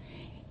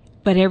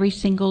 But every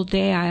single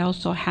day I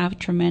also have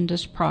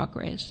tremendous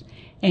progress.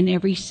 And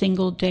every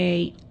single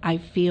day I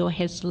feel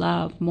His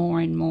love more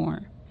and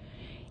more.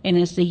 And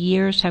as the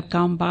years have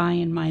gone by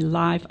in my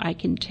life, I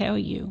can tell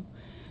you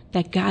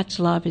that God's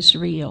love is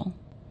real.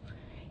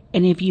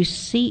 And if you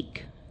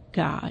seek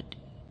God,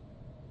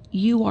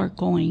 you are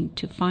going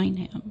to find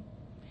Him.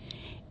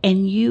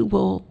 And you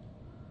will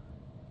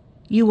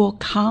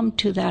come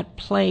to that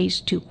place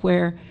to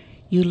where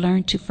you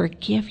learn to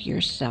forgive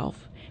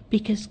yourself,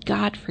 because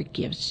God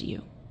forgives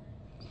you.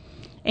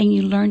 And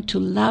you learn to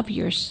love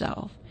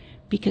yourself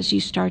because you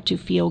start to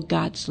feel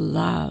God's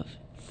love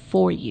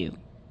for you.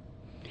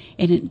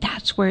 And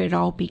that's where it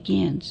all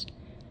begins.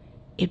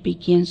 It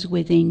begins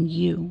within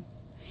you.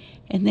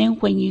 And then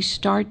when you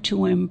start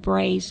to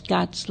embrace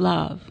God's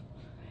love,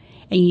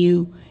 and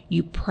you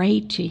pray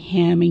to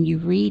Him, and you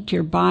read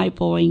your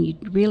Bible, and you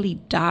really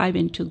dive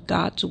into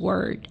God's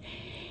Word,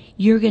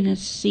 you're going to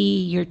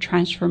see your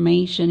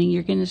transformation, and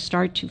you're going to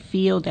start to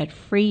feel that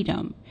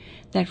freedom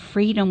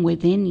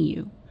within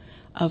you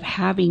of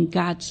having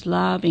God's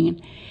love and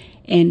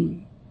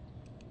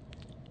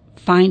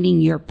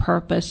finding your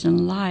purpose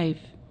in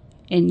life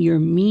and your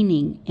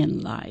meaning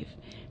in life,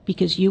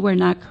 because you were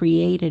not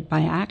created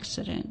by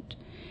accident,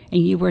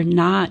 and you were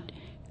not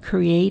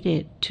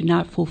created to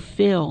not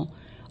fulfill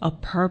a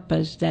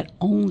purpose that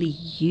only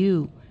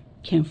you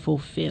can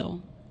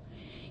fulfill.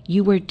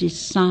 You were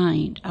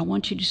designed. I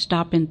want you to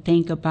stop and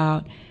think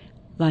about,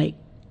 like,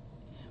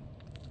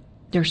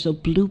 there's a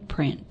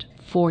blueprint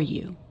for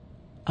you,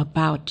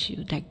 about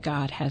you, that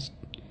God has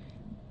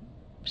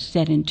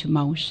set into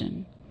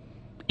motion,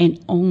 and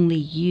only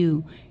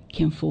you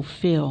can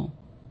fulfill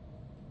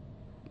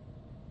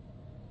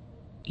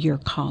your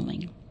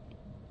calling.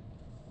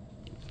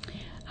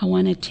 I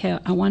want to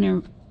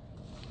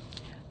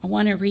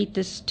read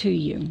this to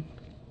you.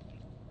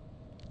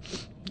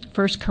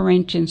 1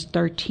 Corinthians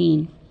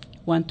 13,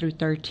 1 through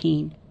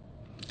 13.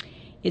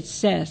 It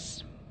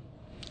says,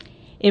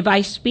 "If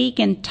I speak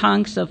in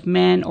tongues of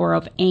men or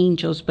of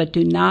angels, but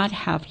do not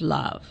have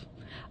love,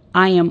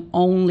 I am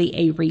only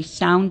a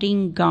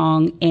resounding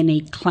gong and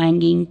a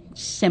clanging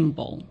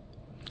cymbal.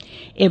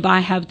 If I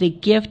have the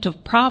gift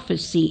of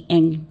prophecy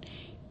and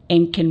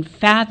can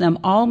fathom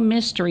all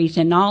mysteries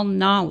and all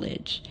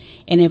knowledge,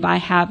 and if I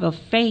have a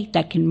faith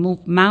that can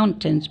move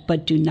mountains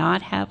but do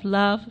not have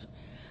love,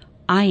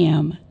 I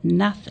am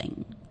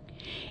nothing.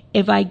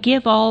 If I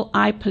give all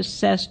I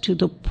possess to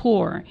the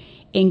poor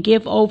and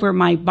give over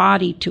my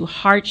body to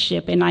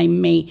hardship, and I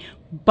may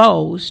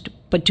boast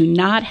but do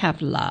not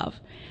have love,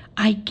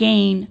 I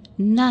gain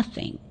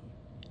nothing.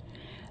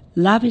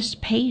 Love is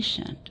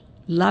patient.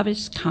 Love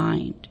is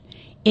kind.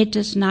 It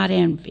does not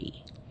envy.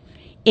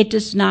 It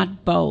does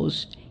not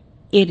boast.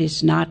 It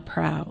is not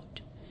proud.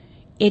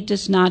 It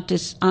does not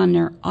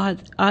dishonor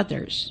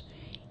others.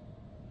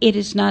 It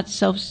is not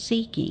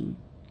self-seeking.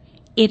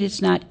 It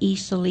is not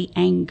easily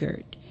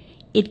angered.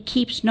 It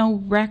keeps no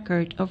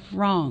record of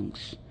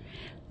wrongs.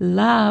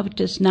 Love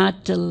does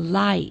not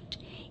delight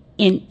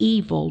in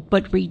evil,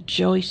 but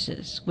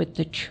rejoices with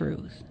the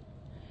truth.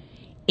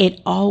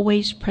 It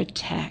always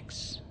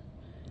protects,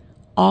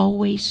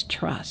 always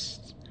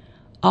trusts,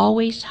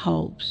 always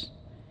hopes,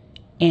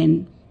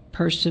 and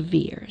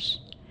perseveres.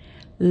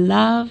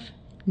 Love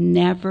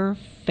never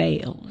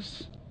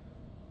fails.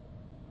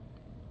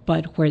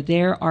 But where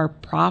there are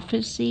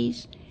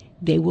prophecies,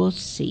 they will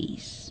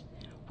cease.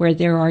 Where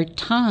there are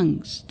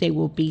tongues, they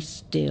will be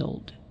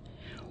stilled.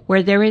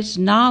 Where there is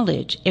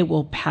knowledge, it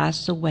will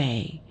pass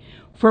away.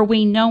 For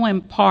we know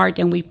in part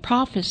and we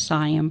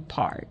prophesy in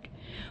part.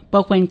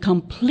 But when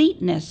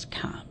completeness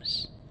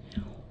comes,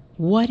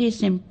 what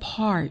is in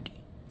part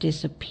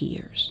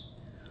disappears.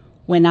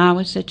 When I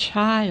was a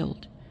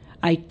child,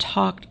 I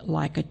talked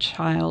like a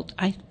child.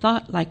 I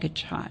thought like a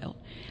child.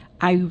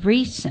 I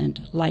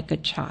reasoned like a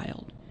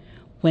child.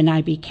 When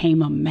I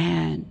became a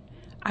man,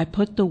 I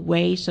put the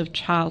ways of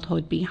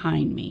childhood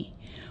behind me.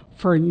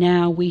 For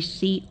now we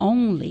see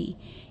only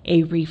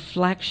a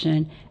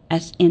reflection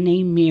as in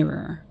a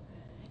mirror.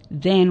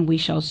 Then we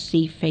shall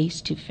see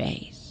face to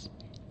face.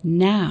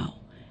 Now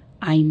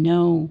I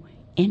know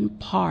in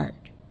part.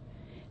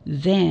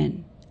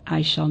 Then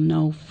I shall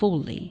know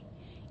fully,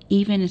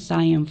 even as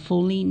I am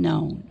fully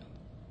known.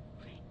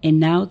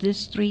 And now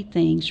these three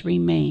things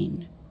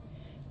remain: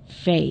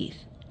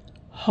 faith,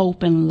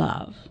 hope, and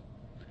love.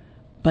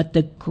 But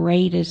the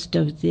greatest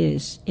of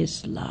this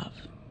is love.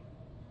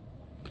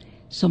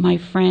 So my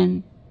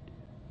friend,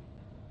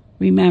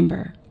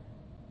 remember,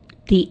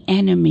 the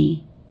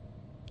enemy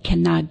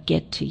cannot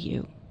get to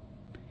you.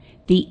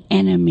 The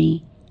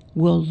enemy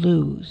will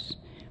lose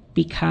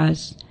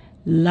because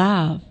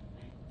love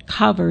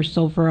covers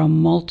over a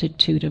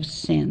multitude of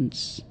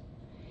sins.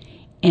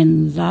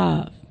 And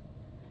love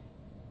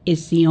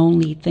is the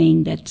only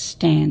thing that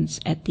stands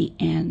at the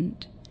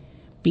end,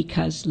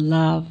 because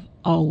love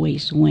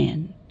always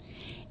wins.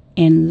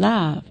 And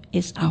love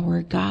is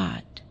our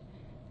God,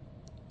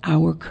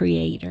 our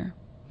Creator.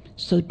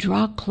 So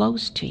draw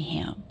close to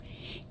Him.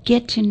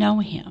 Get to know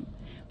Him.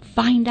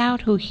 Find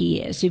out who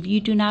He is. If you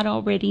do not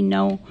already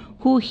know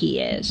who He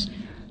is,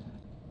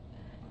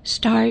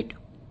 start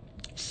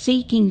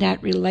seeking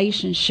that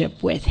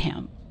relationship with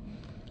Him.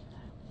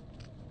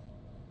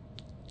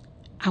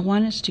 I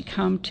want us to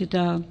come to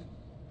the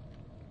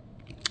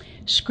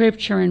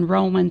scripture in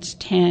Romans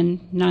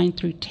 10, 9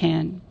 through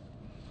 10.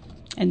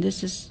 And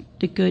this is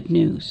the good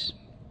news.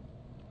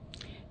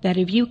 That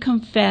if you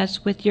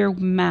confess with your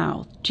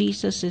mouth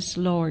Jesus is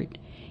Lord,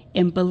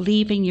 and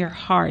believe in your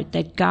heart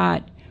that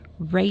God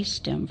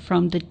raised Him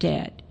from the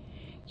dead,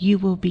 you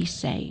will be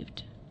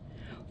saved.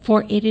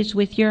 For it is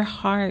with your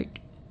heart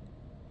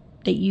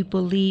that you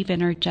believe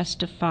and are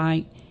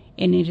justified,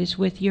 and it is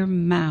with your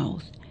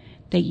mouth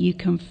that you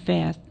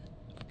confess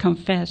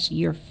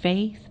your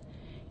faith,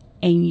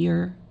 and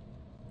you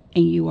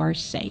are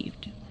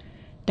saved.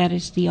 That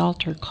is the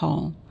altar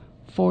call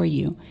for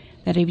you.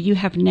 That if you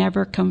have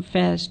never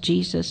confessed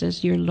Jesus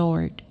as your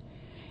Lord,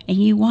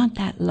 and you want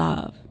that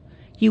love,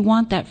 you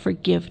want that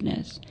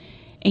forgiveness,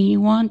 and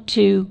you want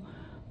to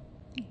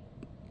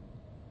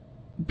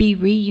be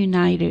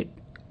reunited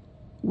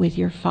with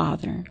your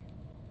Father,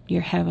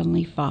 your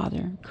Heavenly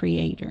Father,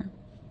 Creator,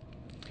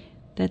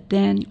 that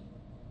then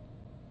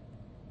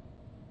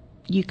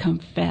you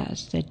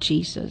confess that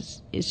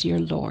Jesus is your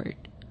Lord.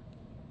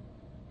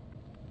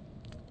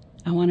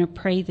 I want to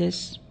pray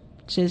this.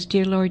 It says,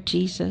 Dear Lord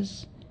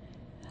Jesus,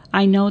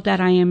 I know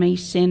that I am a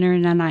sinner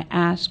and I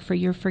ask for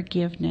your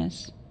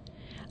forgiveness.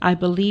 I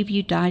believe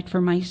you died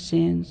for my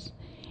sins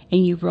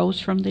and you rose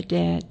from the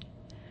dead.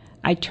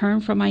 I turn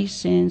from my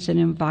sins and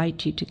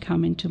invite you to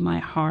come into my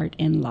heart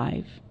and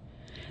life.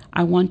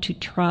 I want to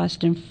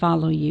trust and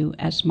follow you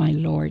as my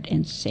Lord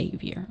and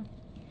Savior.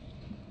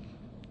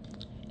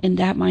 And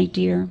that, my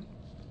dear,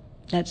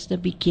 that's the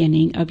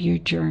beginning of your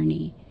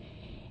journey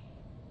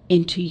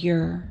into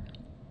your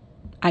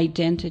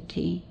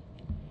identity,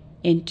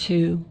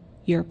 into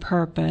your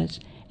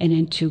purpose, and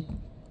into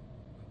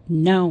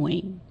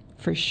knowing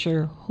for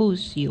sure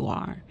whose you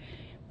are,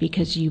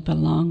 because you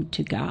belong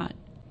to God.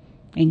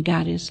 And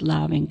God is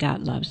love, and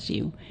God loves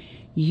you.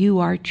 You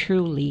are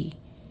truly,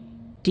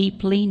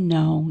 deeply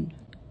known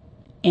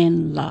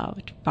and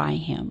loved by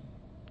Him.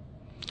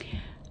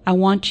 I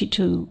want you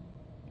to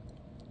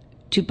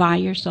buy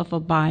yourself a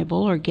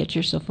Bible or get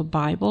yourself a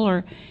Bible,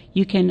 or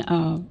you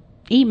can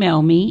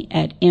email me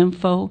at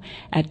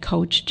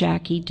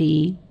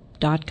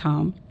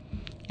info@coachjackied.com,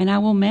 and I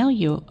will mail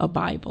you a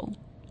Bible.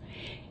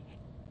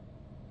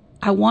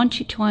 I want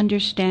you to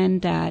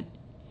understand that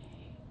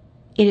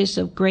it is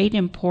of great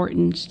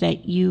importance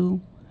that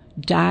you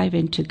dive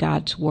into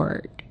God's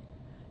Word,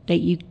 that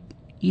you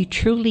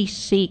truly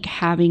seek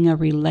having a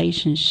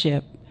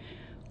relationship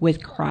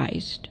with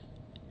Christ.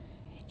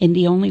 And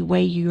the only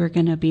way you are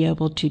going to be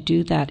able to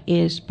do that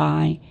is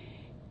by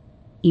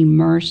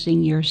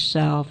immersing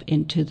yourself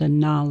into the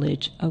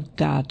knowledge of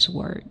God's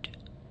Word.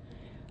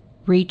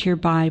 Read your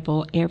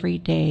Bible every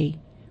day.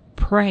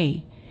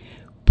 Pray.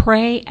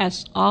 Pray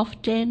as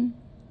often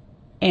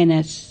and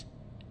as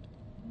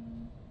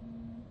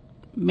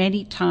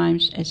many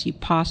times as you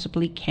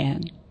possibly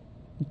can,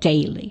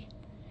 daily.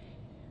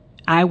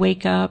 I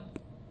wake up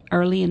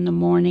early in the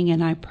morning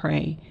and I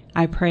pray.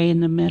 I pray in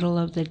the middle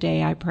of the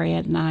day. I pray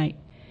at night.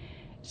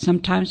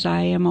 Sometimes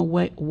I am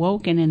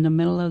awoken in the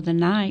middle of the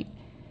night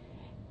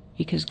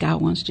because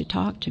God wants to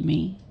talk to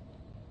me.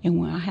 And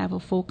when I have a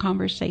full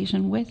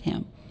conversation with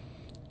Him.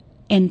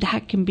 And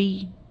that can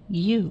be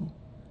you.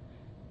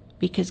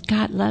 Because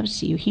God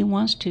loves you. He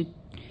wants to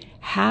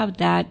have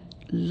that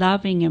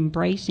loving,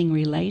 embracing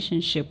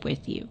relationship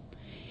with you.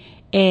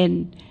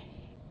 And,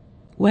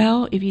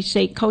 well, if you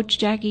say, Coach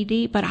Jackie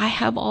D, but I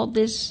have all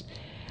this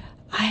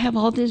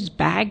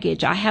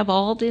baggage. I have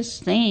all these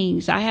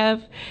things. I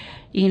have,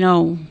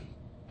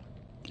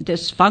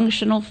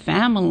 dysfunctional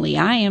family.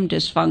 I am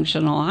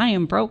dysfunctional. I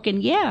am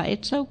broken. Yeah,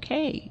 it's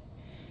okay.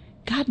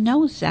 God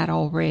knows that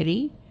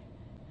already.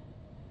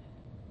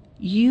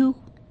 You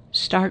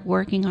start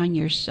working on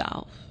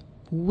yourself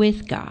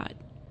with God.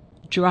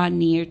 Draw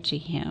near to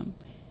Him.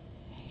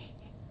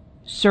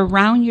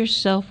 Surround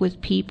yourself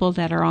with people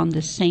that are on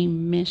the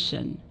same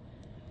mission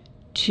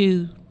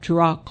to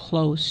draw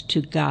close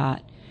to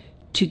God,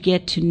 to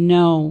get to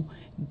know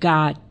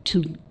God,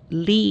 to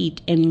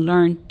lead and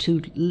learn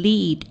to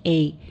lead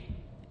a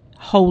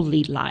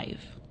holy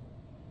life.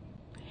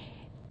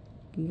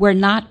 We're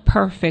not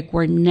perfect.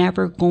 We're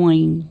never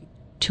going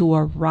to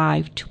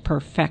arrive to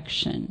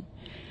perfection.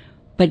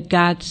 But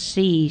God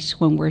sees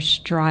when we're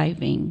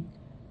striving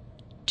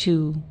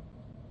to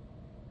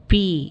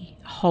be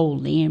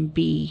holy and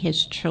be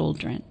His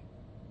children.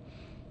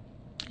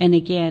 And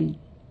again,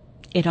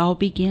 it all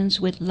begins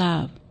with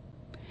love.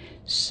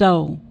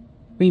 So,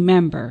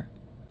 remember,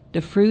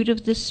 the fruit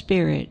of the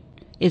Spirit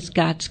is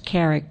God's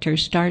character.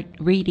 Start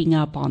reading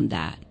up on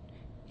that.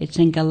 It's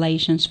in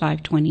Galatians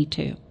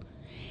 5:22.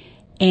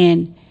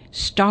 And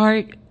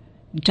start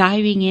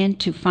diving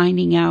into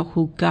finding out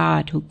who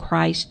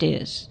Christ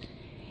is,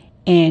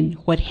 and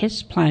what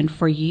His plan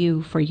for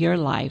you, for your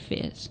life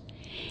is.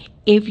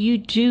 If you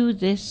do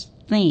these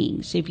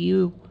things, if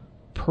you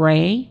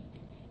pray,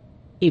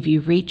 if you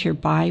read your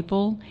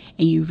Bible,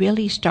 and you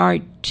really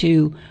start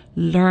to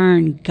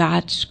learn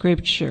God's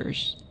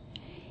scriptures,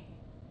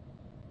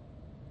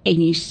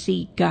 and you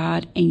seek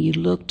God, and you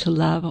look to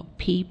love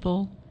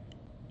people,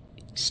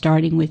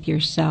 starting with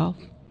yourself,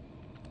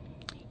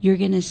 you're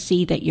going to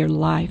see that your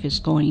life is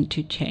going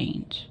to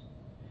change.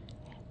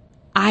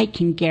 I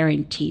can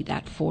guarantee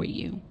that for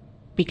you,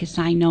 because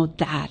I know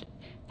that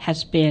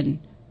has been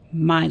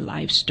my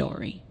life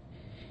story.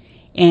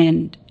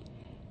 And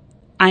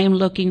I am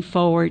looking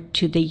forward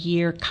to the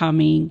year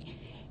coming,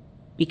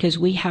 because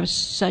we have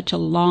such a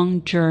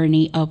long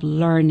journey of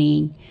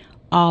learning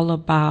all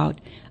about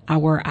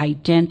our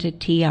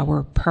identity,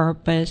 our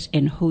purpose,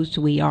 and whose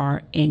we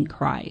are in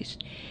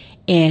Christ.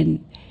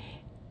 And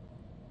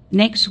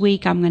next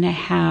week I'm going to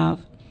have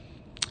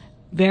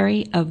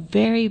a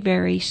very,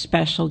 very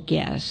special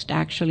guest.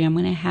 Actually, I'm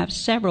going to have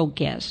several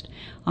guests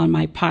on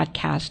my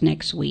podcast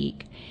next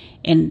week.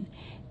 And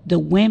the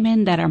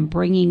women that I'm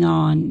bringing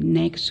on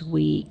next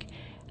week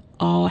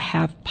all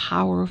have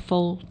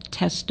powerful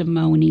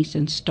testimonies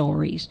and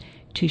stories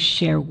to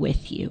share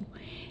with you.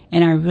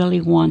 And I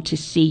really want to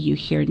see you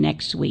here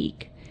next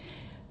week.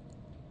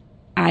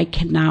 I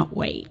cannot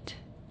wait.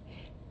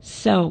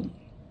 So,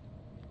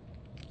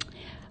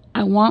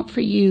 I want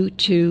for you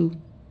to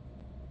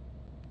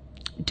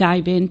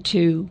dive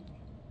into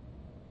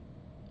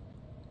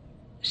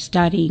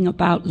studying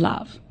about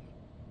love.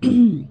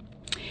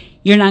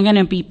 You're not going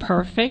to be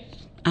perfect.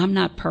 I'm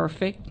not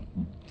perfect.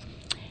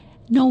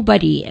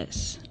 Nobody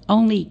is.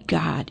 Only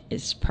God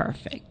is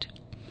perfect.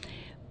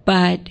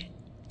 But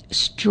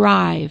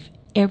strive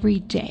every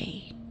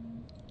day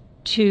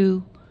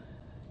to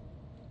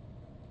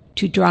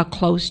draw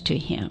close to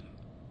Him,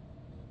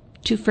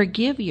 to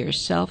forgive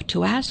yourself,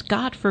 to ask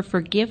God for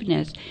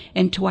forgiveness,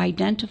 and to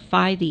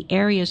identify the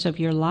areas of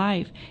your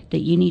life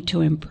that you need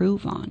to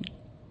improve on.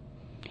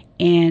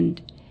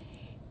 And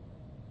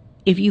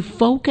if you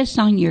focus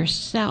on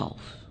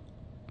yourself,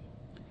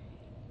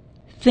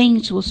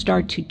 things will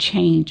start to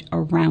change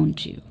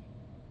around you.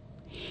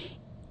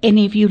 And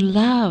if you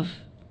love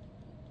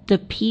the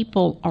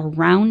people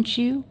around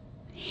you,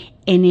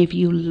 and if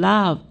you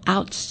love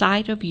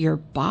outside of your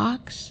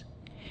box,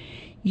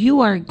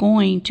 you are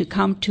going to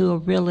come to a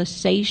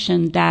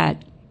realization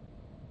that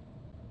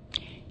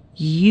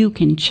you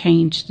can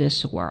change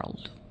this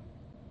world.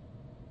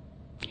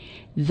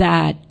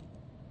 That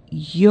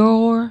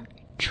your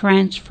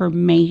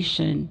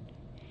transformation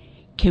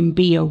can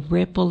be a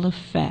ripple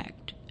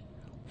effect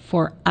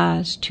for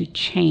us to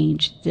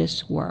change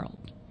this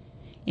world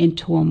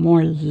into a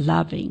more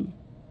loving,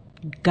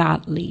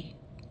 godly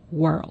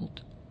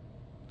world.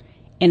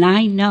 And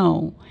I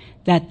know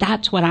that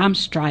that's what I'm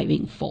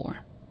striving for.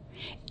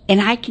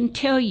 And I can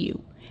tell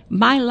you,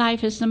 my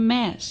life is a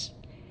mess.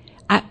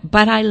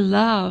 But I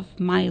love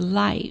my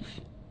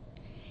life.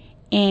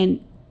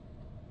 And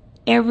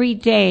every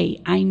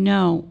day I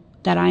know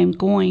that I'm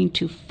going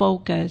to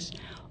focus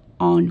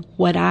on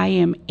what I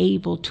am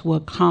able to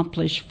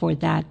accomplish for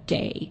that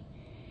day.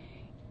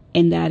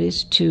 And that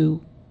is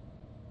to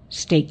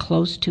stay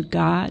close to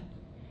God,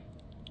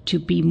 to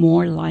be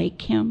more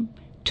like Him,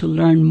 to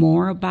learn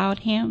more about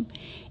Him,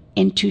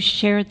 and to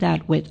share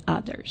that with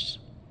others.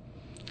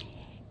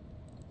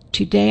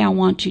 Today I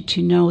want you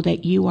to know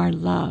that you are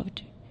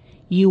loved.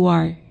 You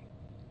are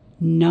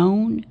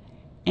known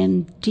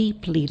and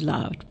deeply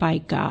loved by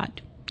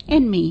God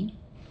and me.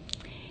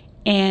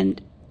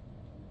 And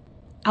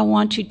I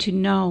want you to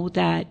know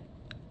that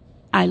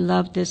I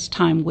love this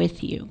time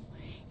with you.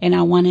 And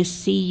I want to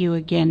see you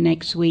again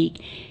next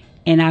week.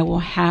 And I will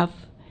have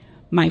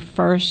my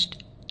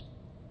first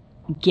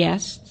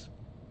guests.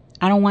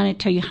 I don't want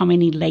to tell you how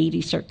many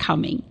ladies are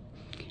coming,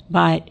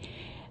 but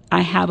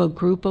I have a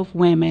group of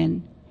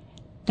women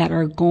that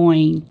are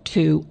going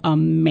to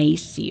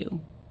amaze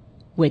you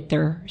with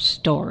their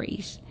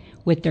stories,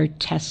 with their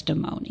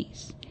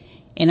testimonies.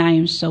 And I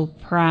am so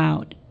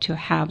proud to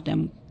have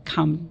them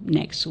come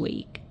next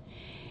week.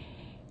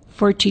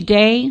 For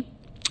today,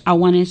 I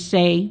want to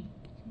say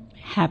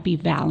Happy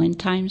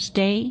Valentine's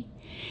Day.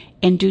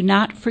 And do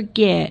not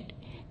forget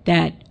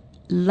that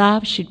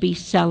love should be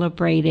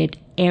celebrated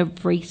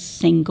every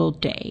single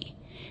day,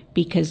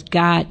 because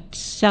God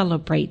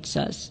celebrates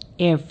us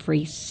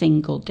every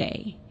single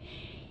day.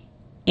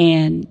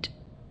 And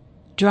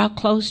draw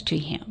close to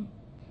Him.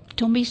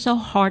 Don't be so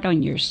hard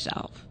on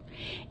yourself.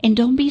 And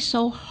don't be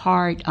so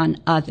hard on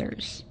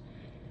others.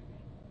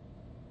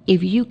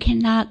 If you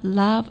cannot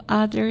love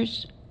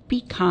others,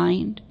 be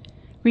kind.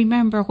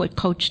 Remember what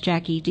Coach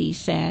Jackie D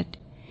said.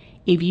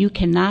 If you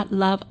cannot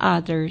love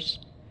others,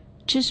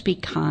 just be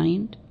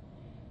kind.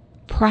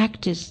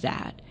 Practice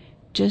that.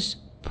 Just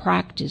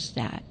practice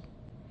that.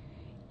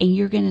 And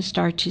you're going to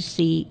start to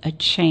see a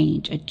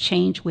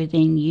change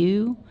within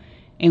you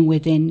and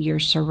within your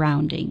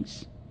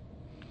surroundings.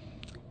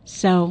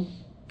 So,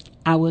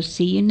 I will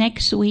see you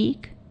next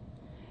week.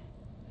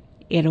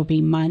 It'll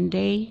be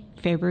Monday,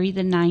 February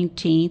the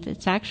 19th.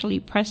 It's actually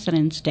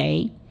President's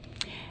Day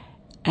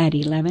at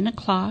 11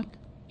 o'clock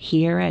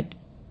here at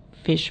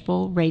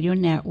Fishbowl Radio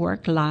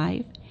Network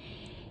Live.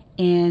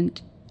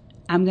 And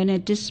I'm going to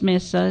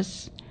dismiss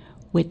us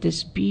with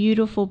this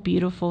beautiful,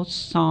 beautiful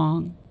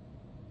song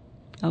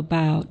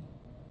about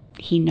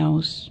He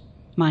knows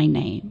my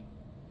name.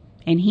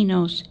 And He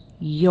knows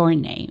your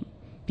name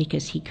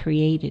because He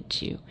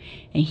created you.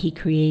 And He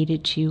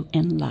created you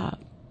in love.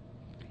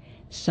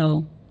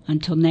 So,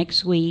 until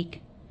next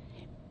week,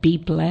 be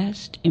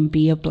blessed and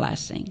be a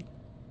blessing.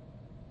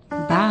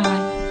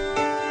 Bye.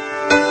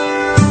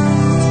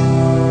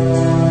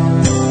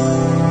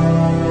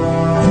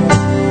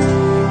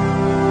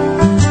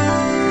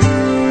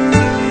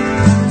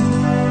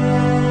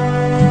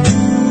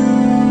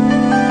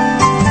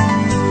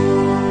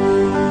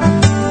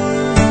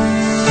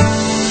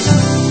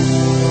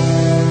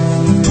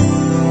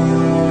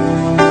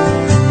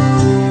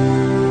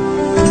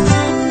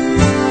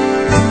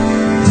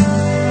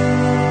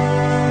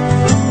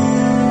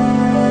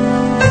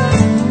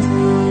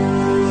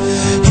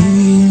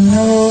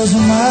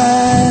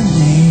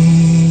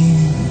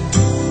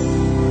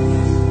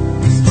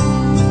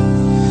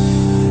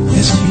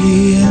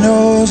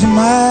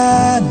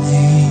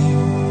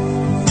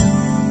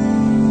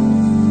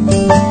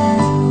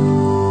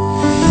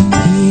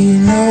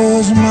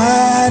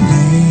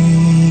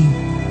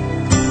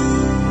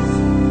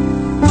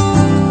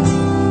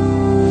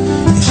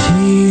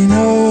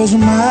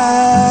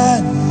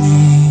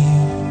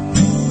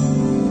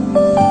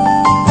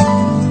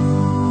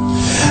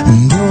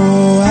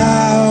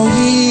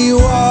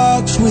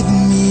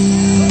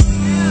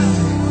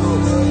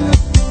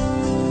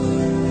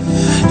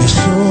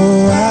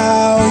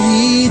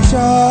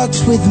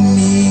 With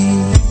me,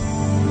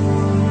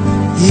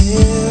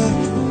 yeah,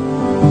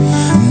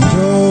 and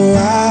oh,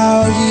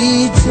 how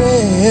He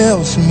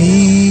tells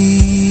me